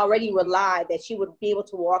she could already rely that she would be able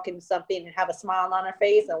to walk into something and have a smile on her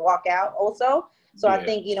face and walk out also. So I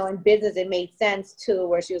think, you know, in business, it made sense too,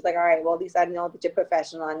 where she was like, all right, well, at least I know that you're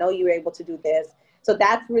professional. I know you were able to do this. So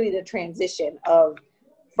that's really the transition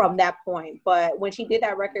from that point. But when she did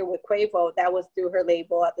that record with Quavo, that was through her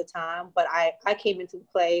label at the time. But I came into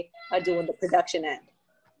play doing the production end.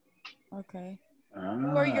 Okay.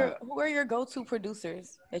 Who are your go-to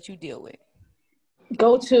producers that you deal with?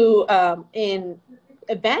 Go-to in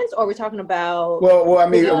events, or we're talking about? Well, I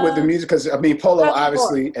mean, with the music, because I mean, Polo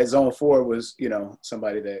obviously at Zone 4 was, you know,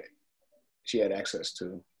 somebody that she had access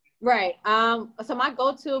to. Right. So my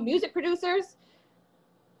go-to music producers,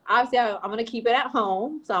 obviously, I'm gonna keep it at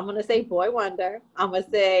home. So I'm gonna say Boy Wonder. I'm gonna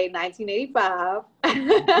say 1985.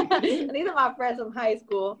 These are my friends from high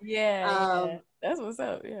school. Yeah. That's what's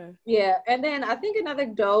up. Yeah. Yeah. And then I think another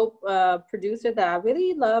dope producer that I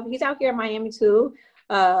really love, he's out here in Miami too.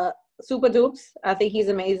 Super Dupes. I think he's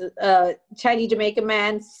amazing. Chinese Jamaican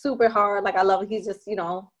man, super hard. Like, I love it. He's just, you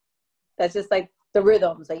know, that's just like the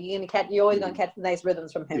rhythms. Like, you're always gonna catch the nice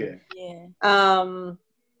rhythms from him. Yeah.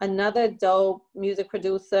 Another dope music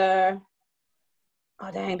producer.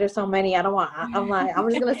 Oh dang, there's so many. I'm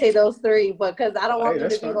just gonna say those three, but because I don't want them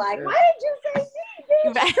to be like, why did you say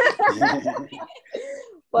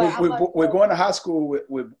But we're going to high school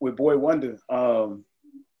with Boy Wonder.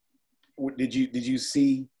 Did you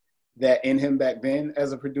see that in him back then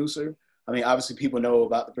as a producer? I mean, obviously people know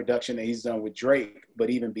about the production that he's done with Drake, but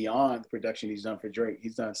even beyond the production he's done for Drake,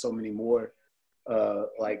 he's done so many more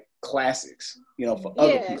like classics, you know, for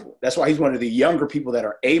other people. That's why he's one of the younger people that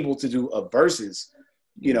are able to do a versus.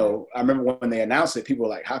 You know, I remember when they announced it, people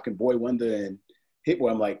were like, how can Boy Wonder and Hit Boy?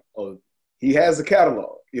 I'm like, oh, he has a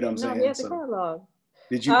catalog. You know what I'm saying? He has a catalog.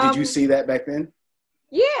 Did you see that back then?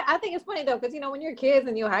 Yeah, I think it's funny though, because when you're kids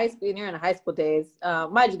and you're high school and you're in high school days,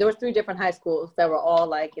 mind you, there was 3 different high schools that were all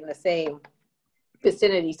like in the same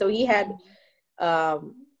vicinity. So he had,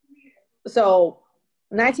 so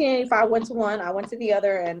 1985 went to one, I went to the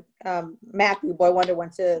other, and Matthew Boy Wonder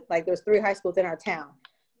went to, like, there's 3 high schools in our town.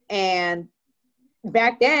 And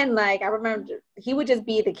back then, like, I remember he would just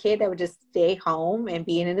be the kid that would just stay home and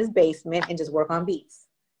be in his basement and just work on beats.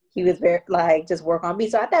 He was very, like, just work on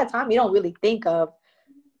beats. So at that time, you don't really think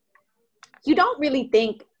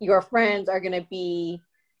your friends are going to be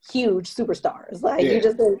huge superstars. Like, they're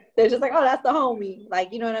just like, oh, that's the homie.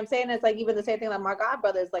 Like, you know what I'm saying? It's like even the same thing like my god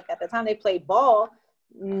brothers, like at the time they played ball,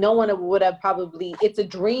 no one would have probably, it's a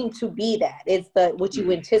dream to be that. It's what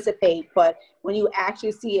you anticipate, but when you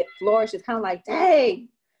actually see it flourish, it's kind of like, dang,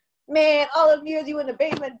 man, all those years you in the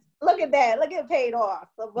basement, look at that, look at it paid off.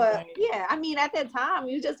 But yeah, I mean, at that time,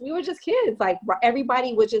 we were just kids. Like,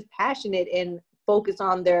 everybody was just passionate and focused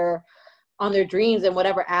on their dreams and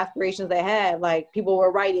whatever aspirations they had. Like, people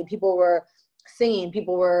were writing, people were singing,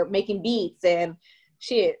 people were making beats, and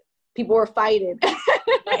shit, people were fighting.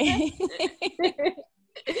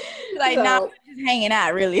 Like, so, now we're just hanging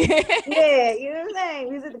out, really. Yeah, you know what I'm saying?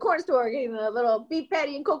 We was at the corner store getting a little beef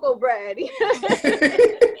patty and cocoa bread.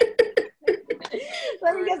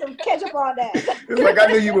 Let me get some ketchup on that. It's like I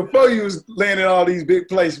knew you before you was landing all these big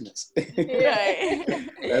placements. Right.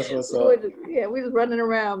 That's what's up. We was running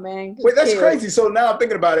around, man. Wait, that's crazy. So now I'm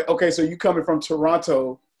thinking about it. Okay, so you coming from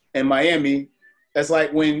Toronto and Miami, that's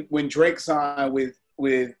like when Drake signed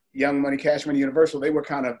with Young Money, Cash Money, Universal, they were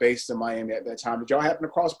kind of based in Miami at that time. Did y'all happen to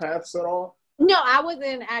cross paths at all? No, I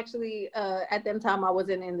wasn't actually, at that time, I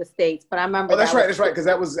wasn't in the States, but I remember. Oh, that's right, because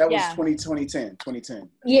that was 2010.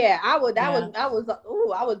 Yeah, I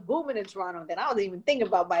was booming in Toronto then. I wasn't even thinking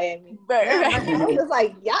about Miami. I was just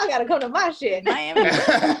like, y'all got to come to my shit. Miami.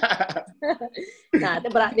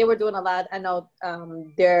 But they were doing a lot. I know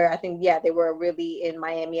they were really in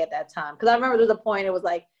Miami at that time. Because I remember there was a point, it was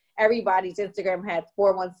like everybody's Instagram had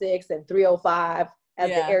 416 and 305 as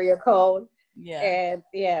the area code. Yeah. And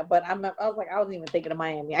but I was like, I wasn't even thinking of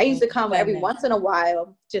Miami. I used to come every once in a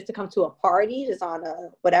while just to come to a party, just on a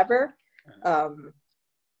whatever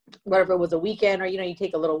it was, a weekend, or you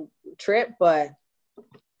take a little trip. But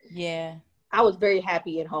yeah, I was very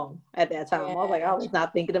happy at home at that time. I was like, I was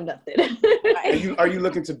not thinking of nothing. Are you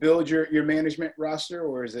looking to build your management roster,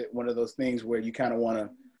 or is it one of those things where you kind of want to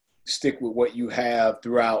stick with what you have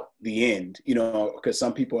throughout the end? Because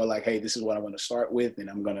some people are like, hey, this is what I want to start with, and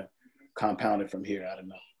I'm gonna compound it from here. I don't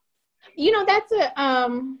know. That's a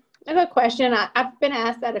good question. I've been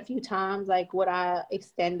asked that a few times, like, would I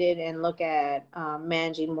extend it and look at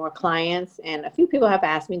managing more clients? And a few people have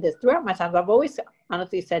asked me this throughout my time. I've always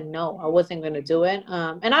honestly said no, I wasn't going to do it.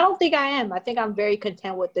 And I don't think I am. I think I'm very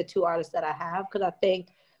content with the 2 artists that I have, because I think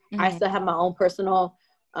I still have my own personal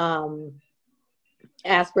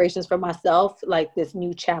aspirations for myself, like this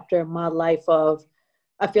new chapter in my life I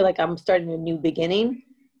feel like I'm starting a new beginning.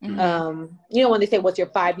 When they say, what's your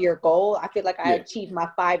 5-year goal? I feel like I achieved my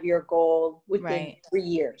 5-year goal within 3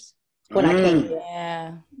 years when I came here.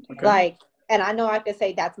 Yeah. Okay. Like, and I know I could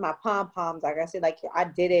say that's my pom-poms. Like I said, like, I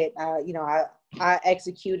did it. I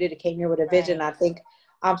executed. It came here with a vision. I think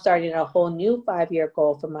I'm starting a whole new 5-year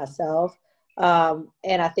goal for myself.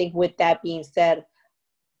 And I think with that being said,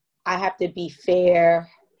 I have to be fair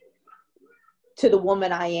to the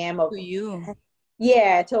woman I am. To you.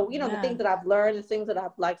 Yeah, so the things that I've learned, the things that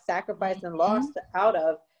I've like sacrificed and lost out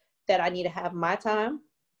of, that I need to have my time.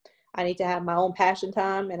 I need to have my own passion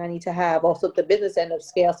time, and I need to have also the business end of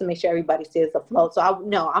scale to make sure everybody stays afloat. So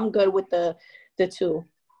I'm good with the 2.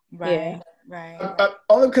 Right, right.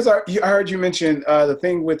 Only because I heard you mention the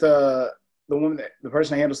thing with the woman, the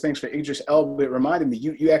person that handles things for Idris Elba. It reminded me,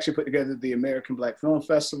 you actually put together the American Black Film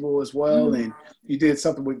Festival as well, and you did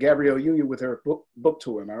something with Gabrielle Union with her book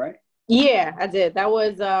tour. Am I right? Yeah, I did. That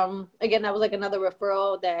was again, that was like another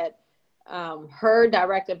referral that her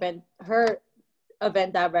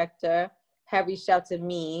event director had reached out to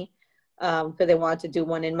me because they wanted to do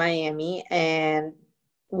one in Miami, and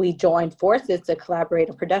we joined forces to collaborate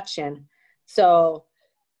in production. So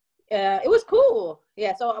it was cool.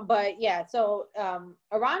 Yeah. So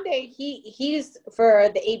Arande, he's for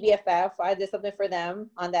the ABFF. I did something for them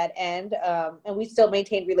on that end, and we still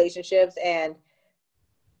maintained relationships.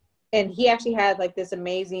 And he actually had like this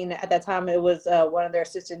amazing, at that time, it was one of their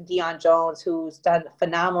assistants, Dion Jones, who's done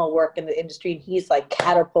phenomenal work in the industry. And he's like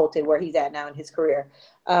catapulted where he's at now in his career.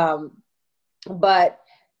 But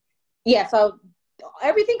yeah, so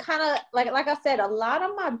everything kind of like I said, a lot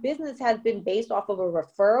of my business has been based off of a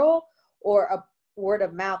referral or word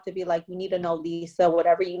of mouth to be like, you need to know Lisa,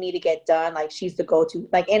 whatever you need to get done, like she's the go-to.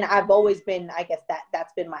 Like, and I've always been, I guess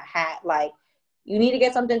that's been my hat. Like, you need to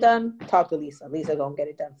get something done, talk to Lisa. Lisa gonna get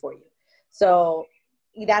it done for you. So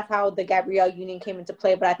that's how the Gabrielle Union came into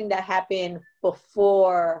play. But I think that happened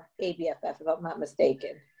before ABFF, if I'm not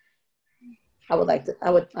mistaken.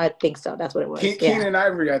 I think so. That's what it was. Keenan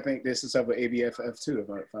Ivory, I think this is up with ABFF too, if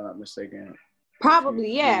I'm not mistaken.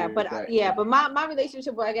 Probably, yeah. But but my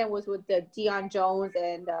relationship again was with the Dion Jones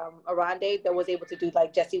and Arande that was able to do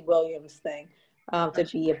like Jesse Williams thing to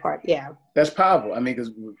be a part. Yeah, that's powerful. I mean,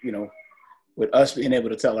 because with us being able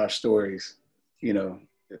to tell our stories,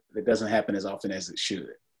 it doesn't happen as often as it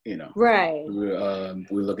should. Right. We were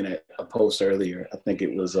looking at a post earlier. I think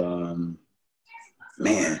it was from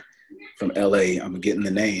LA. I'm getting the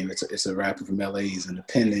name. It's a rapper from LA. He's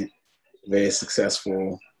independent, very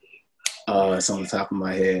successful. It's on the top of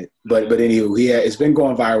my head. But anywho, it's been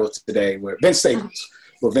going viral today where Vince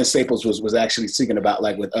Staples was actually speaking about,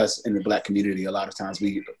 like, with us in the Black community, a lot of times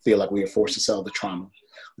we feel like we are forced to sell the trauma,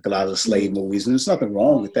 like a lot of the slave movies. And there's nothing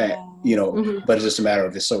wrong with that, but it's just a matter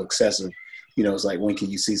of it's so excessive. It's like, when can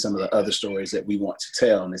you see some of the other stories that we want to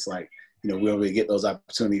tell? And it's like, we don't really get those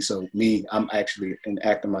opportunities. So I'm actually an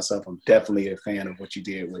actor myself. I'm definitely a fan of what you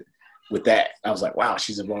did with that. I was like, wow,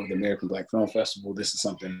 she's involved with the American Black Film Festival. This is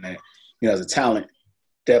something that, as a talent,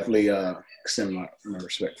 definitely extend my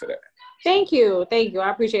respect for that. Thank you.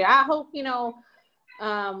 I appreciate it. I hope,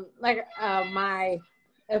 my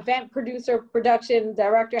event producer, production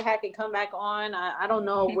director hat can come back on. I don't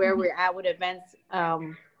know where we're at with events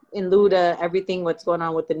in lieu to everything what's going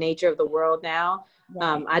on with the nature of the world now.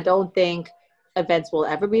 I don't think events will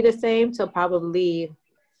ever be the same till probably,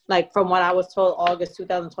 like, from what I was told, August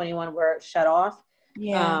 2021 we're shut off.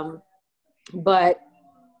 Yeah. But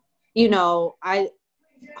I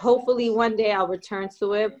hopefully one day I'll return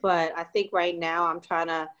to it, but I think right now I'm trying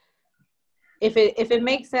to, if it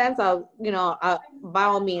makes sense, I'll by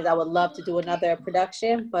all means I would love to do another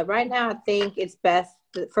production, but right now I think it's best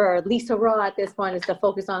for Lisa Raw at this point is to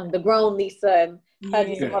focus on the grown Lisa and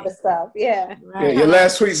do some other stuff. Yeah. Right. Your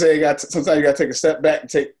last tweet said sometimes you got to take a step back and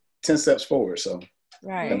take 10 steps forward. So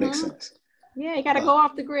that makes sense. Yeah, you got to go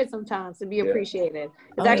off the grid sometimes to be appreciated.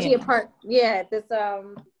 It's actually a part. Yeah, this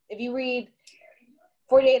if you read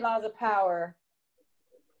 48 Laws of Power,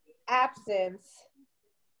 absence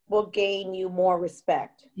will gain you more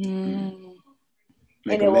respect. And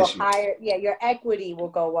it will your equity will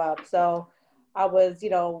go up. So I was,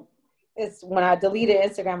 it's when I deleted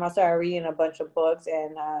Instagram, I started reading a bunch of books,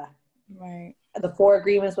 and The Four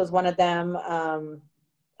Agreements was one of them.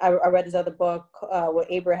 I read this other book with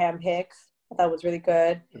Abraham Hicks. I thought it was really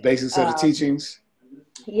good. The Basis of the Teachings.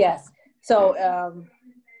 Yes. So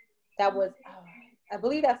that was, I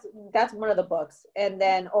believe that's one of the books. And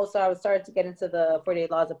then also I started to get into the 48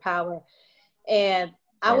 Laws of Power. And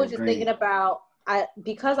I was just thinking about,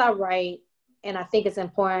 because I write, and I think it's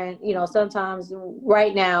important, sometimes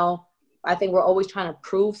right now, I think we're always trying to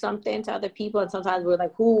prove something to other people. And sometimes we're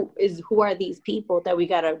like, who are these people that we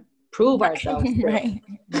got to prove ourselves to? Right.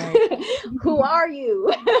 Who are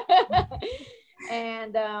you?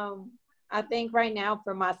 And I think right now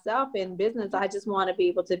for myself in business, I just want to be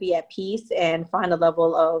able to be at peace and find a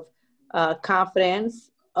level of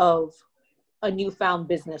confidence of a newfound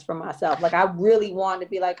business for myself. Like, I really want to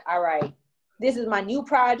be like, all right, this is my new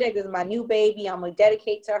project. This is my new baby. I'm going to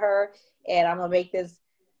dedicate to her, and I'm going to make this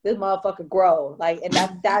motherfucker grow. Like, and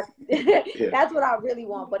that's that's what I really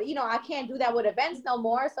want. But, I can't do that with events no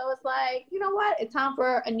more. So it's like, you know what? It's time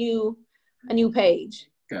for a new page.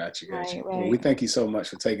 Gotcha. Right. Well, we thank you so much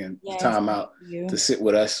for taking the time out to sit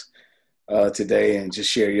with us today and just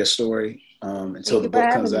share your story until the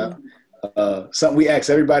book comes out. Something we ask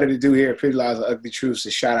everybody to do here at Pretty Lies and Ugly Truths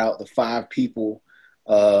is shout out the 5 people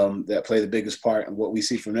that play the biggest part in what we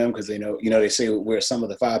see from them, because they know, they say we're some of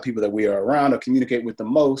the 5 people that we are around or communicate with the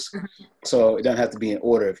most. So it doesn't have to be in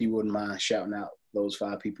order. If you wouldn't mind shouting out those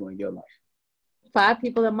 5 people in your life. 5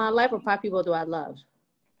 people in my life, or 5 people do I love?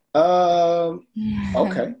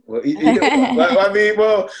 Okay. Well,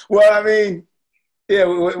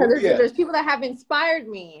 There's people that have inspired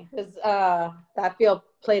me, because I feel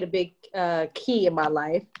played a big key in my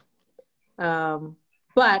life.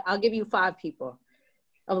 But I'll give you 5 people,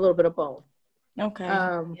 a little bit of both. Okay,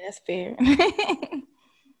 that's fair.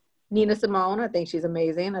 Nina Simone, I think she's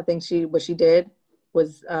amazing. I think what she did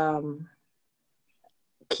was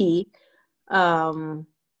key.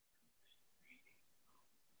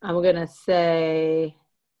 I'm going to say,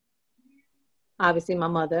 obviously, my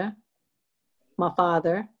mother, my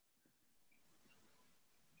father.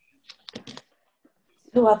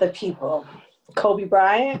 2 other people. Kobe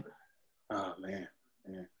Bryant. Oh man.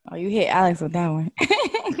 Yeah. Oh, you hit Alex with that one.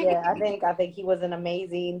 Yeah, I think he was an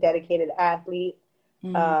amazing, dedicated athlete.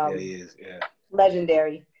 Yeah, he is. Yeah.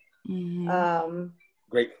 Legendary. Mm-hmm.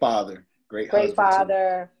 Great father. Great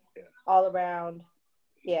father. Yeah. All around.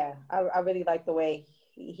 Yeah, I really like the way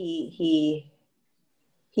he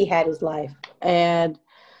had his life. And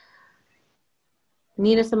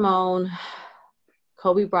Nina Simone,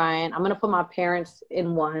 Kobe Bryant. I'm gonna put my parents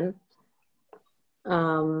in one.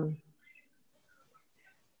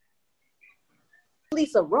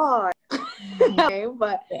 Lisa Rod. Okay,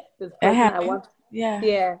 but this person I want.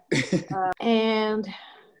 Yeah. And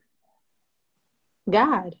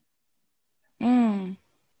God.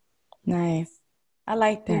 Nice. I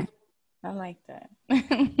like that. I like that. There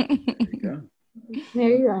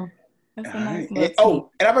you go. That's a nice and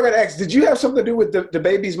I forgot to ask, did you have something to do with the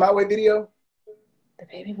Baby's My Way video? The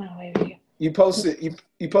Baby My Way video. You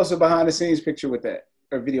posted behind the scenes picture with that,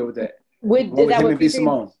 or video with that. With him and B.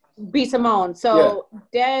 Simone. B. Simone. So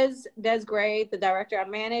Des Gray, the director I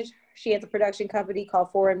manage, she has a production company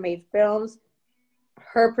called Foreign Made Films.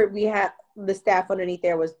 We had the staff underneath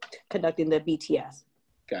there was conducting the BTS.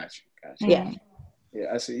 Gotcha. Yeah.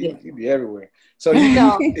 Yeah, I see you be everywhere. So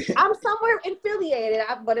I'm somewhere affiliated,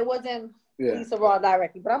 but it wasn't Lisa Raw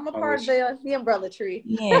directly. But I'm a part of the umbrella tree.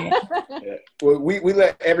 Yeah. Well, we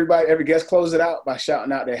let every guest close it out by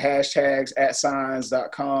shouting out their hashtags,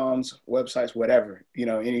 @signs.coms, websites, whatever.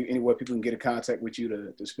 Anywhere people can get in contact with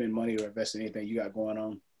you to spend money or invest in anything you got going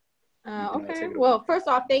on. Okay. Well, first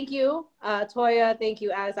off, thank you, Toya. Thank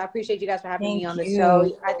you, Alex. I appreciate you guys for having me on the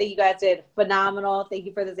show. I think you guys did phenomenal. Thank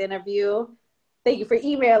you for this interview. Thank you for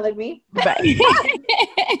emailing me. Right.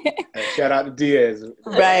 Shout out to Diaz.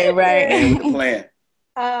 Right. With the plan.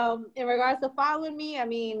 In regards to following me, I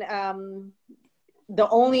mean, the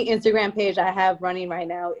only Instagram page I have running right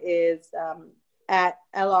now is at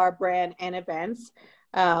LR Brand and Events.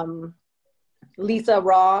 Lisa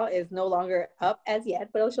Raw is no longer up as yet,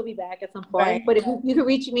 but she'll be back at some point. Right. But if you can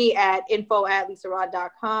reach me at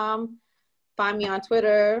info@lisaraw.com. Find me on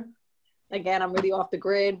Twitter. Again, I'm really off the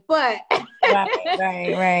grid, but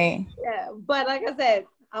right. Yeah, but like I said,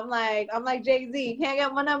 I'm like Jay-Z. You can't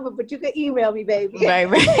get my number, but you can email me, baby. Right.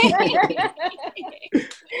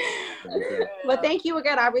 But thank you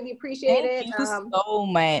again. I really appreciate it. Thank you so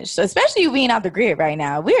much, especially you being off the grid right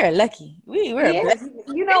now. We are lucky. We're blessed.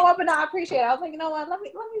 You know what? But no, I appreciate it. I was like, you know what? Let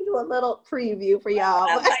me do a little preview for y'all.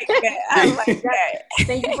 I like that.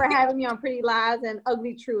 Thank you for having me on Pretty Lies and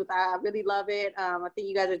Ugly Truth. I really love it. I think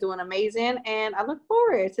you guys are doing amazing, and I look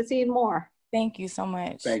forward to seeing more. Thank you so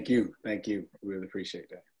much. Thank you. Really appreciate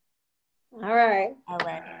that. All right.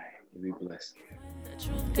 Be blessed.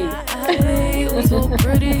 Peace.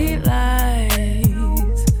 Pretty Lies.